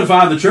to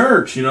edify the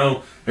church. You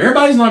know,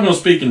 everybody's not going to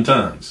speak in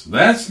tongues.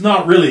 That's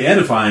not really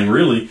edifying,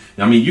 really.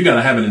 I mean, you got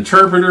to have an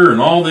interpreter and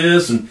all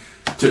this. And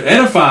to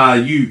edify,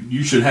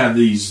 you should have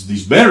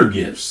these better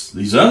gifts,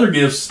 these other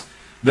gifts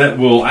that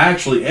will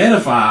actually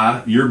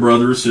edify your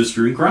brother or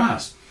sister in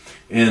Christ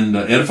and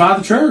edify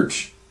the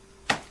church.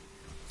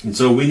 And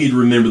so we need to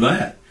remember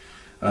that.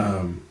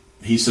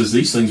 he says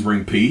these things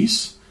bring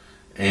peace,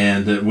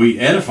 and that we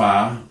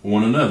edify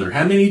one another.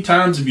 How many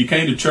times have you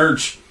came to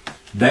church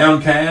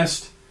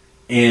downcast,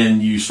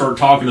 and you start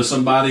talking to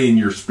somebody and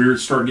your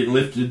spirits start getting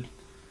lifted?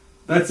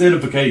 That's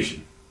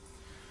edification.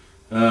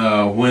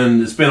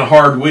 When it's been a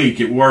hard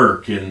week at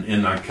work,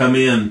 and I come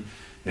in,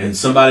 and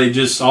somebody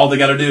just, all they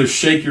got to do is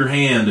shake your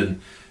hand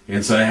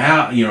and say,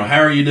 how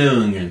are you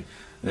doing?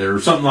 Or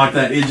something like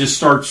that. It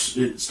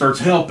starts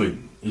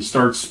helping. It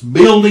starts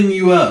building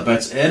you up.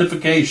 That's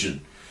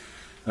edification.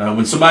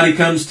 When somebody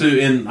comes to,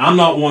 and I'm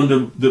not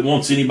one that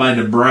wants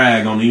anybody to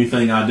brag on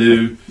anything I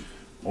do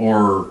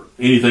or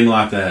anything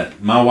like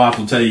that. My wife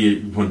will tell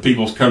you when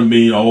people come to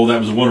me, oh, that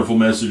was a wonderful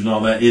message and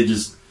all that. It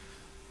just,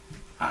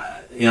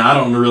 I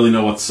don't really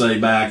know what to say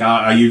back.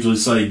 I usually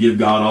say, give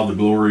God all the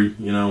glory,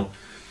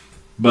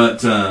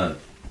 But,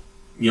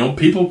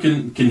 people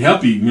can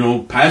help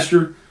you.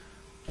 Pastor,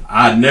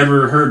 I'd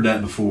never heard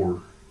that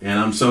before. And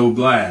I'm so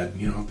glad,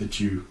 that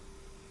you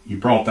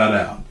brought that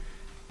out.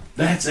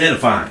 That's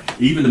edifying,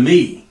 even to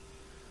me.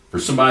 For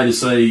somebody to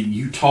say,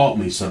 you taught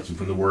me something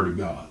from the Word of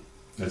God.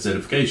 That's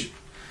edification.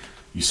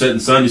 You sit in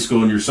Sunday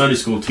school and your Sunday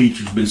school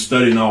teacher's been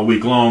studying all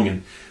week long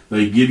and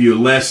they give you a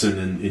lesson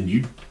and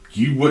you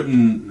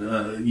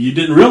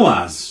didn't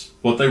realize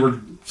what they were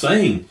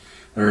saying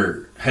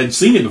or had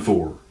seen it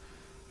before.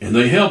 And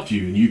they helped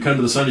you, and you come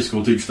to the Sunday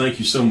school teacher, thank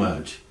you so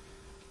much.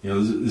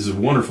 This is a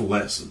wonderful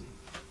lesson.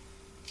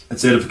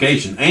 That's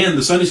edification. And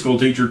the Sunday school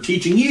teacher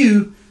teaching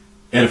you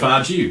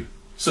edifies you.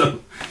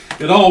 So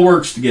it all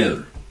works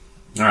together.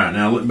 All right,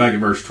 now look back at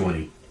verse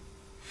 20.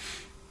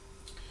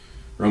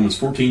 Romans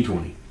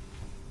 14:20.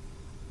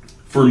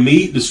 For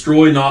meat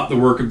destroy not the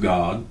work of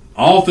God.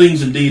 All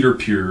things indeed are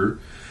pure,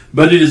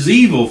 but it is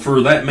evil for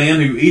that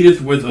man who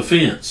eateth with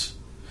offense.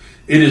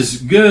 It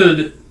is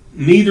good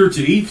neither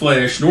to eat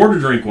flesh, nor to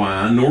drink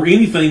wine, nor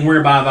anything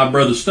whereby thy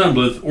brother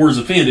stumbleth, or is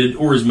offended,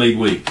 or is made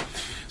weak.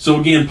 So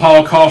again,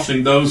 Paul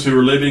cautioning those who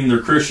are living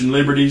their Christian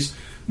liberties,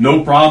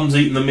 no problems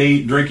eating the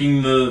meat,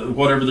 drinking the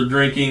whatever they're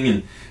drinking,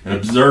 and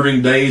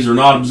observing days or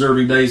not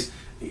observing days.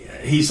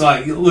 He's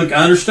like, look,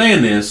 I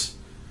understand this.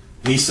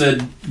 He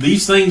said,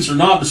 these things are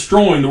not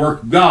destroying the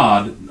work of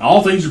God.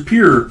 All things are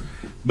pure.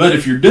 But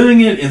if you're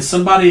doing it and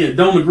somebody that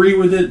don't agree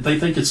with it, they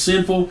think it's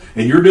sinful,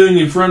 and you're doing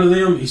it in front of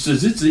them, he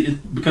says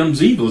it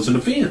becomes evil. It's an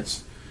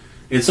offense.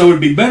 And so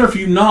it'd be better for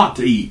you not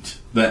to eat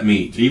that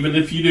meat, even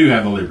if you do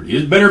have a liberty.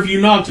 It's better for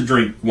you not to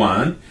drink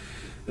wine,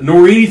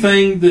 nor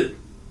anything that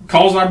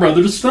causes our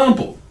brother to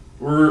stumble,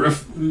 or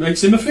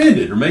makes him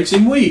offended, or makes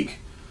him weak.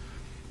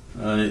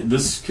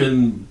 This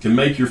can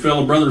make your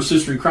fellow brother or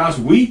sister in Christ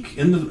weak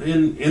in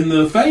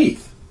the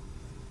faith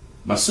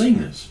by seeing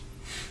this.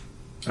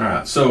 All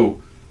right,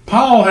 so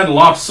Paul had a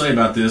lot to say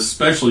about this,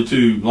 especially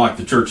to like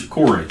the church at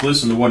Corinth.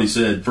 Listen to what he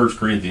said, 1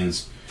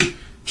 Corinthians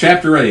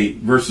chapter 8,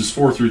 verses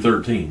 4 through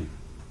 13.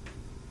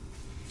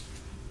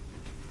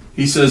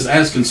 He says,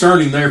 as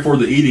concerning therefore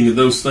the eating of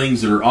those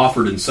things that are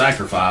offered in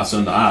sacrifice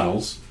unto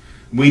idols,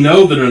 we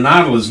know that an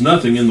idol is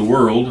nothing in the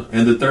world,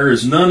 and that there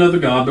is none other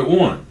God but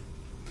one.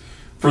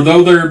 For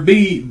though there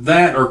be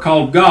that are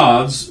called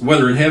gods,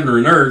 whether in heaven or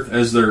in earth,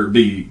 as there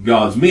be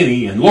gods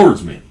many and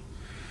lords many.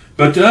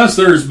 But to us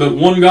there is but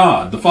one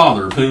God, the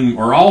Father, of whom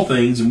are all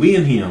things, and we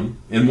in him,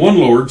 and one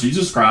Lord,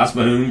 Jesus Christ,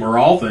 by whom are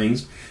all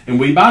things, and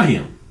we by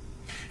him.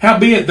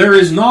 Howbeit there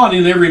is not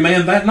in every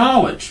man that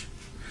knowledge.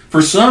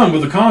 For some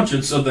with a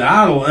conscience of the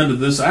idol unto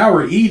this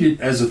hour eat it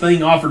as a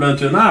thing offered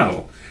unto an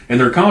idol, and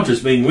their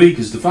conscience being weak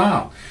is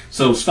defiled.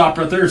 So stop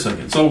right there a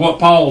second. So what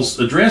Paul's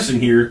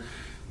addressing here,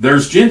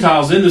 there's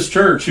Gentiles in this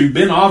church who've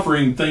been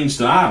offering things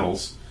to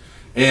idols,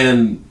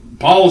 and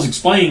Paul is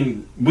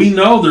explaining, we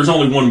know there's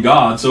only one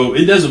God, so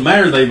it doesn't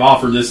matter they've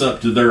offered this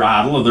up to their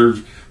idol or their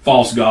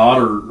false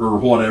god or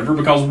whatever,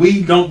 because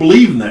we don't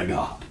believe in that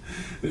God.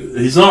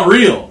 He's not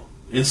real.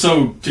 And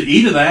so to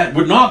eat of that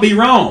would not be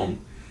wrong.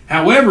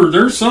 However,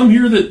 there's some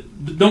here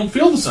that don't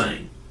feel the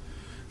same.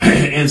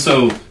 And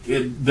so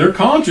their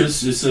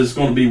conscience is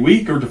going to be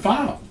weak or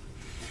defiled.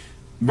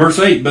 Verse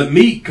 8, but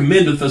meat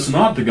commendeth us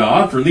not to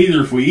God, for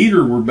neither if we eat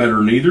or we're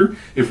better neither.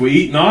 If we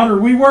eat not, are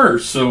we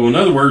worse. So in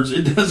other words,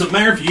 it doesn't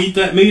matter if you eat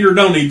that meat or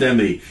don't eat that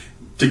meat.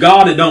 To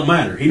God, it don't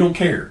matter. He don't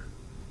care.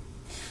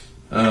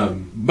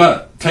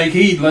 But take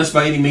heed lest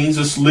by any means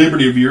this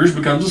liberty of yours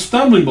becomes a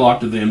stumbling block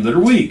to them that are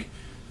weak.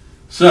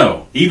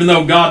 So, even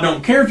though God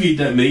don't care if you eat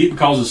that meat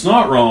because it's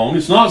not wrong,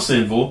 it's not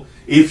sinful,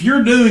 if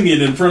you're doing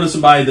it in front of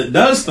somebody that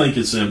does think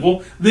it's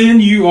sinful,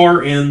 then you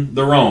are in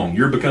the wrong.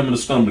 You're becoming a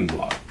stumbling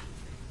block.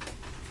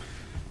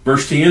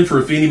 Verse 10, for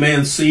if any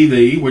man see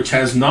thee, which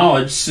has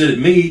knowledge, sit at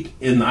meat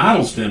in the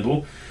idol's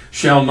temple,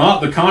 shall not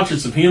the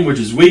conscience of him which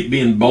is weak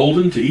be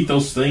emboldened to eat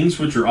those things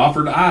which are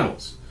offered to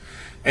idols?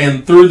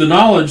 And through thy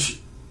knowledge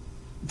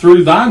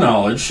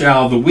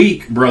shall the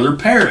weak brother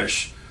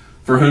perish,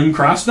 for whom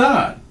Christ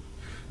died.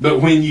 But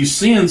when you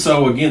sin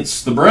so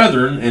against the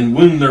brethren, and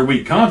wound their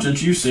weak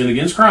conscience, you sin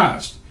against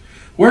Christ.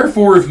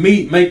 Wherefore, if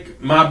meat make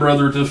my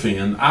brother to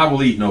offend, I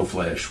will eat no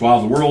flesh,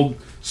 while the world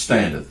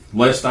standeth,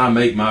 lest I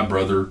make my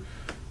brother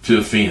to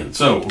offend.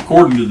 So,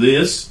 according to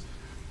this,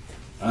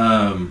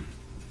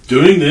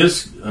 doing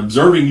this,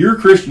 observing your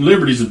Christian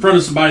liberties in front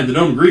of somebody that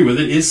don't agree with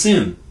it, is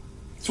sin.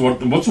 It's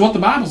what the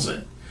Bible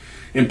said.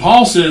 And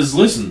Paul says,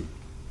 listen,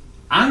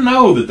 I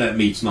know that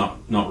meat's not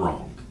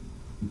wrong.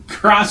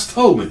 Christ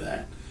told me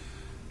that.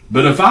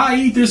 But if I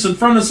eat this in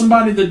front of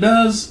somebody that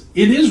does,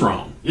 it is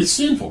wrong. It's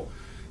sinful.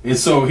 And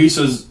so he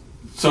says,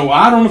 so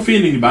I don't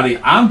offend anybody.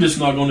 I'm just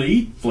not going to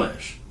eat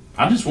flesh.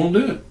 I just won't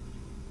do it.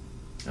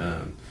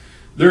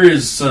 There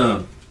is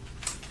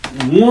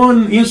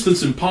one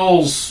instance in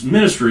Paul's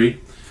ministry,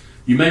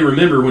 you may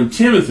remember, when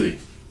Timothy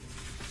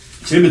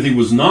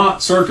was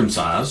not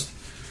circumcised,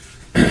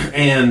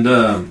 and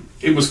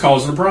it was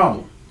causing a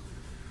problem.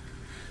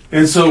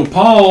 And so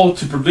Paul,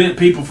 to prevent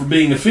people from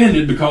being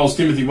offended because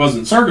Timothy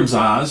wasn't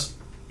circumcised,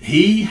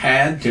 he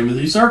had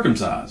Timothy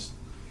circumcised.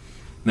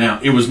 Now,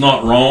 it was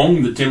not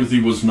wrong that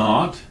Timothy was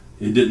not.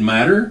 It didn't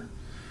matter.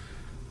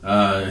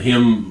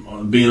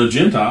 Him being a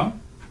Gentile,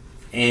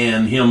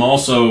 and him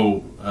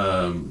also,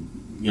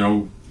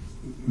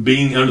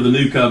 being under the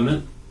new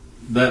covenant,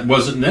 that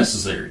wasn't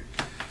necessary.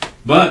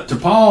 But to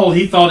Paul,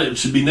 he thought it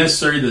should be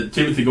necessary that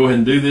Timothy go ahead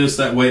and do this.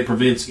 That way it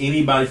prevents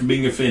anybody from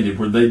being offended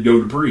where they'd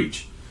go to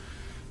preach.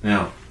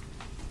 Now,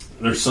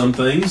 there's some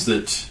things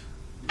that,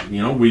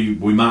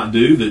 we might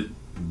do that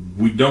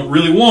we don't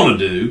really want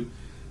to do,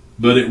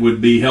 but it would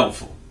be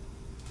helpful.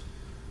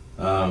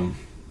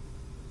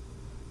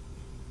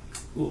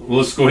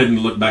 Let's go ahead and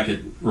look back at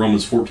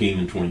Romans 14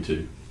 and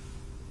 22.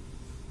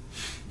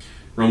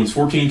 Romans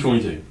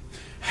 14:22.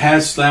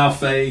 Hast thou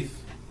faith?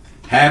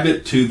 Have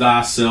it to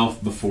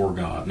thyself before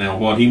God. Now,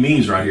 what he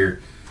means right here,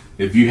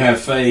 if you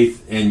have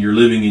faith and you're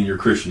living in your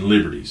Christian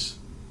liberties,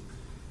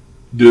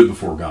 do it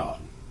before God,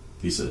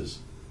 he says.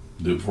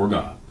 Do it before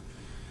God.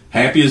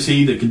 Happy is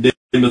he that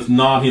condemneth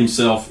not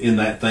himself in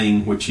that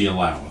thing which he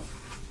alloweth.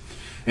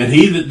 And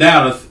he that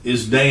doubteth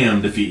is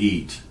damned if he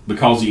eat,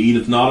 because he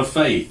eateth not of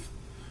faith.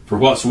 For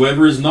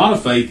whatsoever is not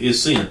of faith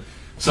is sin.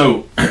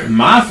 So,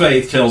 my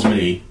faith tells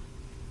me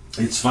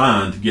it's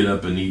fine to get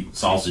up and eat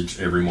sausage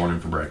every morning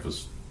for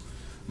breakfast.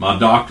 My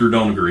doctor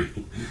don't agree.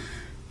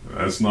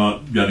 That's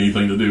not got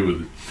anything to do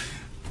with it.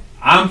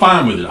 I'm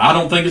fine with it. I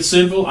don't think it's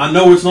sinful. I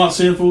know it's not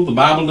sinful. The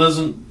Bible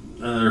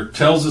doesn't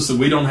tells us that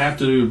we don't have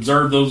to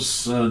observe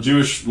those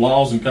Jewish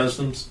laws and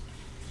customs.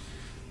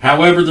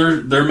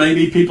 However, there may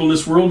be people in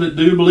this world that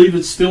do believe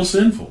it's still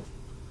sinful.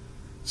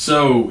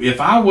 So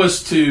if I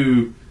was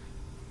to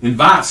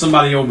invite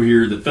somebody over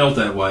here that felt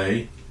that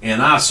way,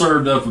 and I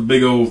served up a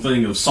big old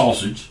thing of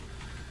sausage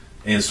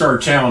and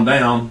started chowing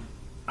down,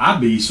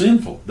 I'd be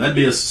sinful. That'd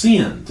be a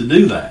sin to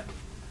do that.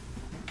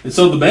 And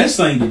so the best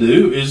thing to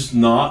do is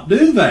not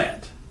do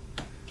that.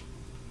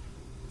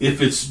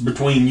 If it's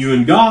between you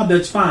and God,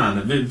 that's fine.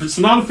 If it's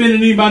not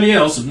offending anybody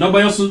else, if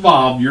nobody else is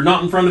involved, you're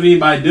not in front of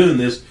anybody doing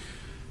this,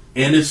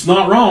 and it's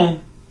not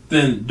wrong,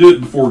 then do it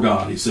before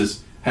God. He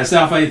says, hast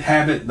thou faith?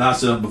 Have it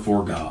thyself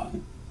before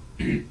God.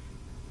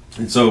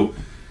 And so,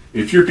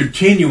 if you're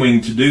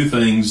continuing to do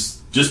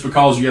things just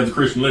because you have the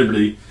Christian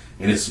liberty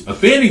and it's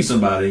offending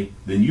somebody,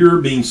 then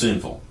you're being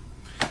sinful.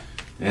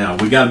 Now,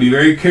 we got to be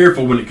very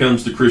careful when it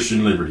comes to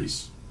Christian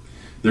liberties.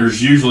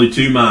 There's usually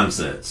two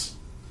mindsets.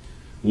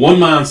 One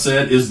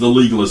mindset is the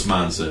legalist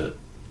mindset.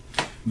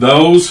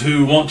 Those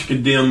who want to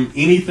condemn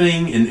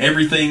anything and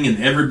everything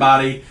and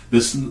everybody,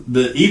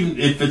 even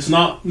if it's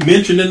not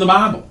mentioned in the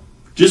Bible,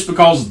 just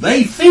because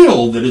they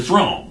feel that it's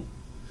wrong.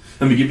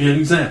 Let me give you an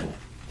example.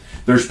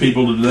 There's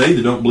people today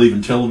that don't believe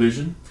in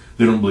television.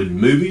 They don't believe in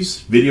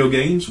movies, video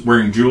games,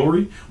 wearing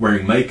jewelry,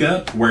 wearing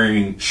makeup,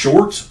 wearing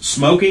shorts,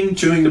 smoking,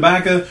 chewing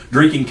tobacco,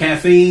 drinking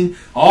caffeine.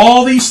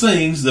 All these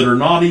things that are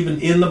not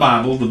even in the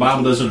Bible. The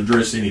Bible doesn't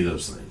address any of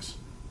those things.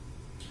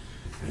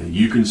 And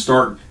you can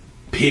start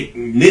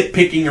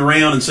nitpicking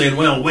around and saying,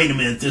 well, wait a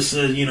minute, this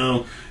says,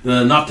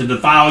 not to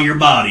defile your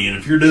body. And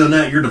if you're doing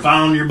that, you're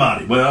defiling your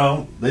body.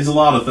 Well, there's a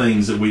lot of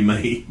things that we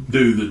may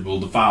do that will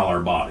defile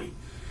our body.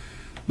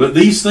 But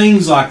these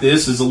things like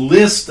this is a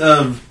list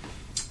of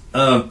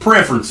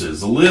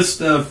preferences, a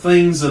list of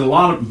things that a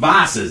lot of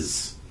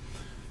vices.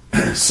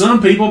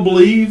 Some people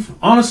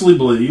honestly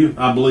believe,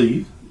 I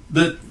believe,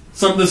 that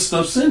some of this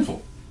stuff's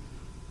sinful.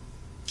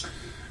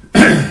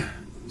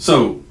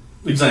 So,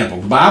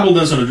 example, the Bible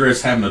doesn't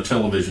address having a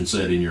television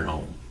set in your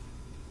home.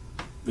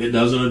 It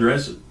doesn't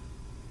address it.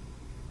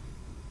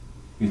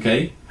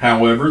 Okay?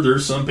 However,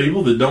 there's some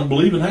people that don't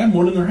believe in having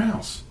one in their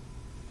house.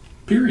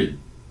 Period.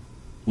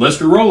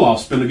 Lester Roloff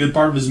spent a good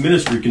part of his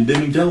ministry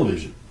condemning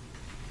television.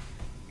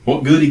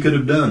 What good he could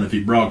have done if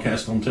he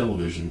broadcast on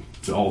television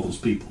to all those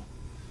people.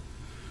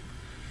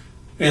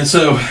 And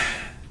so,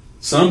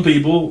 some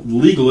people,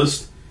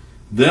 legalists,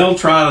 they'll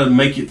try to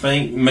make you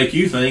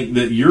think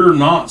that you're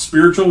not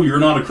spiritual, you're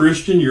not a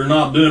Christian, you're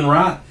not doing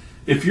right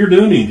if you're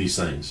doing any of these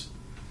things.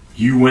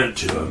 You went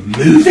to a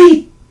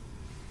movie?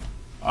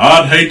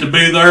 I'd hate to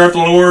be there if the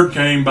Lord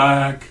came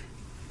back.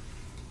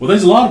 Well,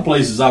 there's a lot of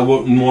places I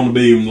wouldn't want to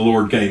be when the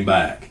Lord came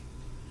back.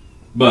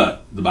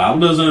 But the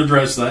Bible doesn't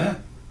address that.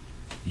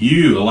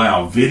 You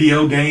allow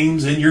video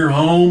games in your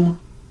home?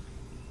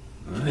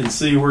 I didn't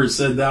see where it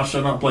said thou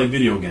shalt not play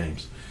video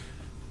games.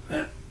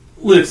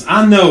 listen,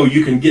 I know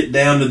you can get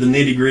down to the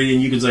nitty gritty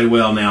and you can say,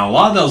 well, now a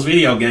lot of those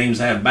video games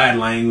have bad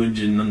language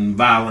and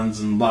violence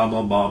and blah,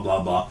 blah, blah,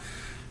 blah, blah.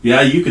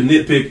 Yeah, you can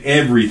nitpick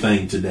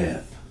everything to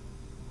death.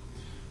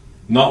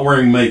 Not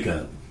wearing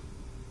makeup.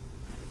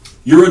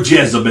 You're a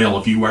Jezebel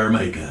if you wear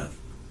makeup.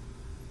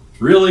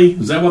 Really?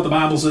 Is that what the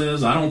Bible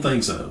says? I don't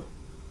think so.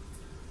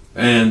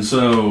 And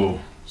so,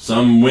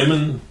 some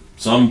women,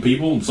 some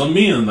people, some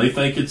men, they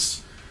think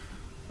it's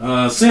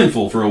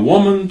sinful for a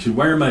woman to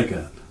wear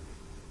makeup.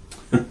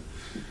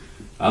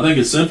 I think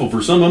it's sinful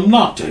for some of them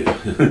not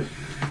to.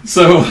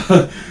 So,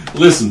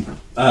 listen,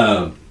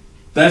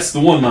 that's the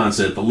one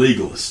mindset, the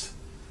legalist.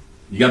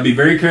 You got to be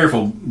very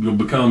careful. You'll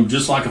become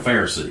just like a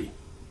Pharisee,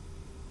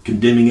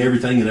 condemning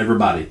everything and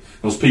everybody.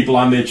 Those people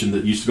I mentioned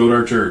that used to go to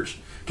our church,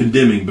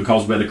 condemning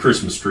because we had a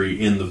Christmas tree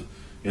in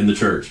the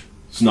church.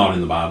 It's not in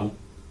the Bible,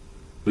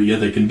 but yet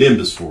they condemned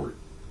us for it.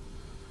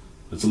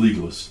 That's a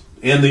legalist.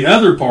 And the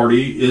other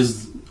party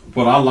is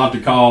what I like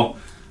to call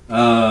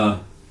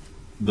the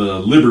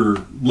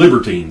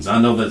libertines.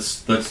 I know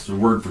that's the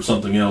word for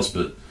something else,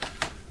 but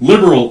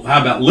liberal.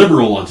 How about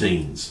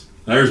liberal-teens?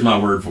 There's my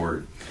word for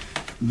it.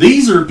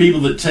 These are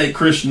people that take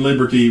Christian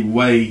liberty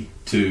way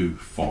too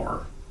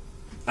far.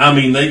 I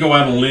mean, they go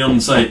out on a limb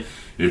and say,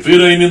 if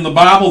it ain't in the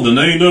Bible, then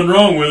there ain't nothing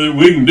wrong with it.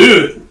 We can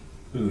do it.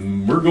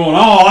 And we're going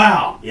all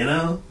out, you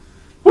know.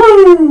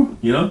 Woo!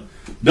 You know.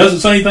 Doesn't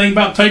say anything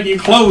about taking your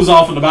clothes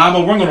off in the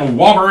Bible. We're going to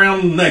walk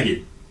around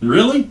naked.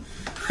 Really?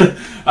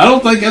 I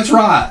don't think that's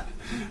right.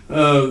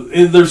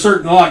 And there's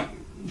certain, like,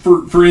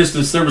 for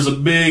instance, there was a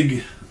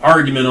big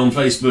argument on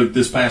Facebook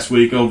this past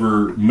week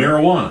over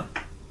marijuana.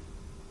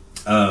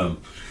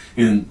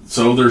 And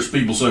so there's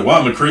people say,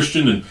 well, I'm a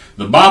Christian and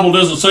the Bible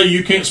doesn't say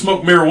you can't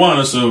smoke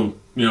marijuana, so,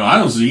 you know, I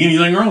don't see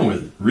anything wrong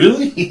with it.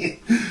 Really?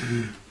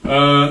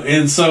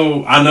 And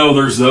so I know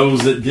there's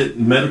those that get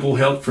medical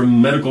help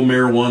from medical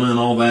marijuana and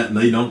all that, and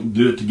they don't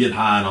do it to get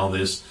high and all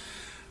this.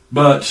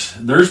 But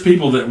there's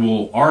people that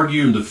will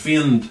argue and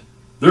defend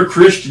their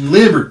Christian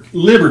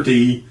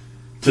liberty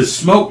to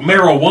smoke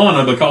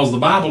marijuana because the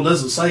Bible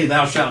doesn't say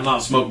thou shalt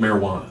not smoke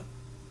marijuana.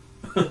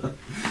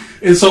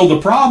 And so the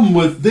problem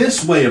with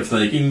this way of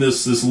thinking,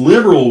 this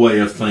liberal way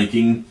of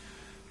thinking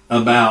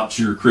about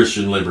your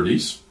Christian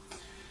liberties,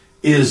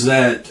 is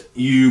that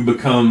you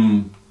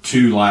become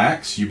too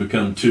lax, you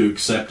become too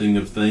accepting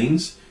of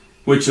things,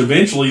 which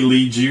eventually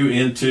leads you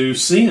into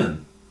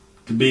sin,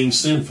 to being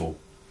sinful.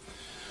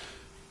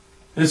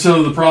 And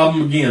so the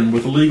problem, again,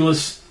 with the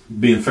legalists,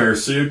 being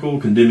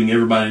pharisaical, condemning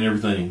everybody and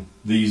everything.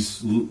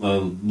 These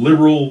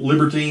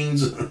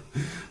libertines,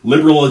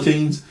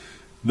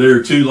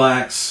 they're too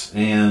lax,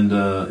 and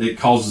it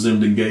causes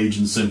them to engage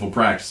in sinful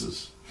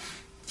practices.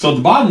 So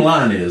the bottom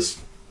line is,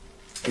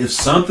 if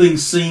something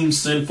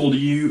seems sinful to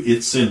you,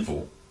 it's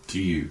sinful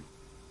to you.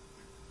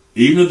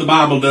 Even if the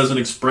Bible doesn't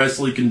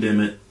expressly condemn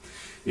it,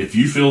 if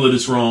you feel that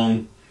it's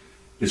wrong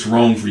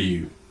for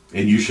you,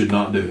 and you should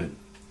not do it.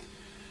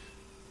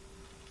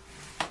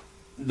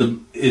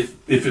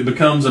 If it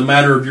becomes a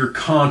matter of your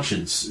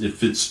conscience,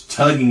 if it's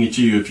tugging at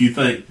you, if you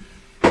think,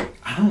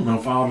 I don't know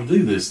if I ought to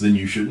do this, then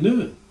you shouldn't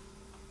do it.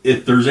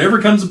 If there's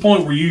ever comes a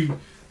point where you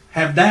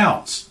have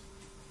doubts,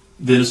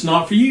 then it's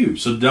not for you.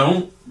 So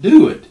don't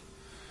do it.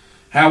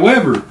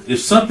 However, if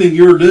something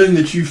you're doing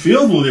that you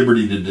feel the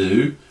liberty to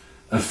do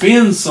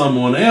offends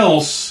someone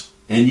else,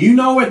 and you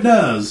know it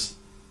does,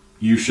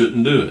 you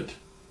shouldn't do it.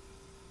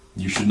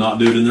 You should not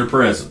do it in their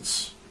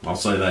presence. I'll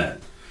say that.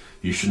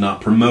 You should not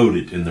promote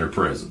it in their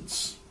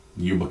presence.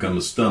 You become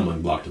a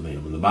stumbling block to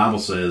them. And the Bible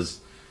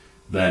says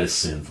that is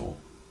sinful.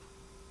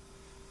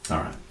 All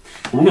right.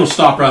 We're going to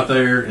stop right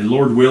there. And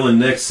Lord willing,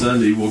 next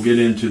Sunday we'll get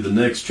into the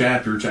next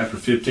chapter, chapter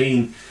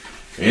 15.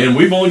 And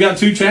we've only got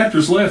 2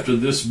 chapters left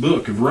of this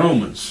book of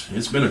Romans.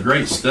 It's been a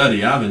great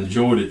study. I've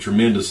enjoyed it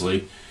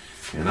tremendously.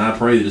 And I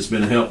pray that it's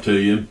been a help to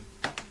you.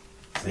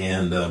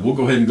 And we'll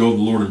go ahead and go to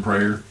the Lord in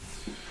prayer.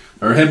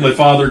 Our Heavenly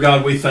Father,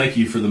 God, we thank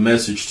you for the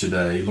message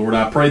today. Lord,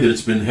 I pray that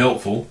it's been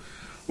helpful.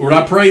 Lord,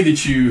 I pray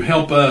that you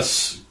help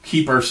us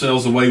keep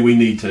ourselves the way we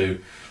need to.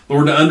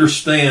 Lord, to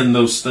understand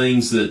those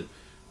things that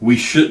we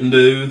shouldn't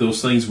do,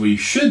 those things we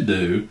should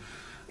do,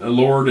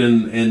 Lord,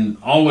 and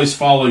always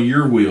follow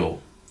your will.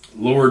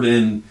 Lord,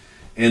 and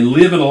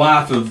live a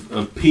life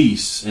of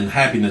peace and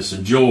happiness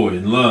and joy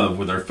and love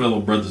with our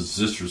fellow brothers and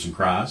sisters in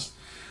Christ.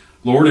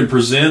 Lord, and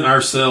present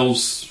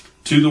ourselves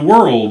to the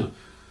world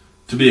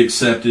to be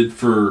accepted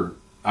for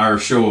our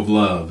show of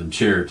love and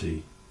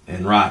charity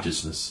and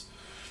righteousness.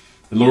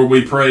 And Lord,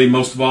 we pray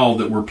most of all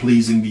that we're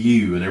pleasing to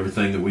you in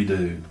everything that we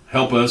do.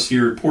 Help us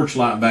here at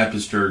Porchlight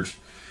Baptist Church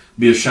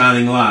be a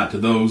shining light to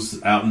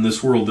those out in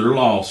this world that are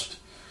lost.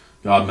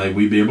 God, may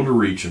we be able to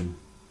reach them.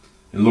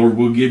 And Lord,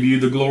 we'll give you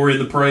the glory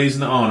and the praise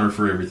and the honor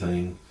for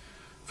everything.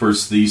 For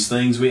it's these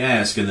things we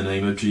ask in the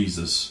name of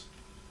Jesus.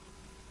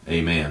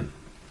 Amen.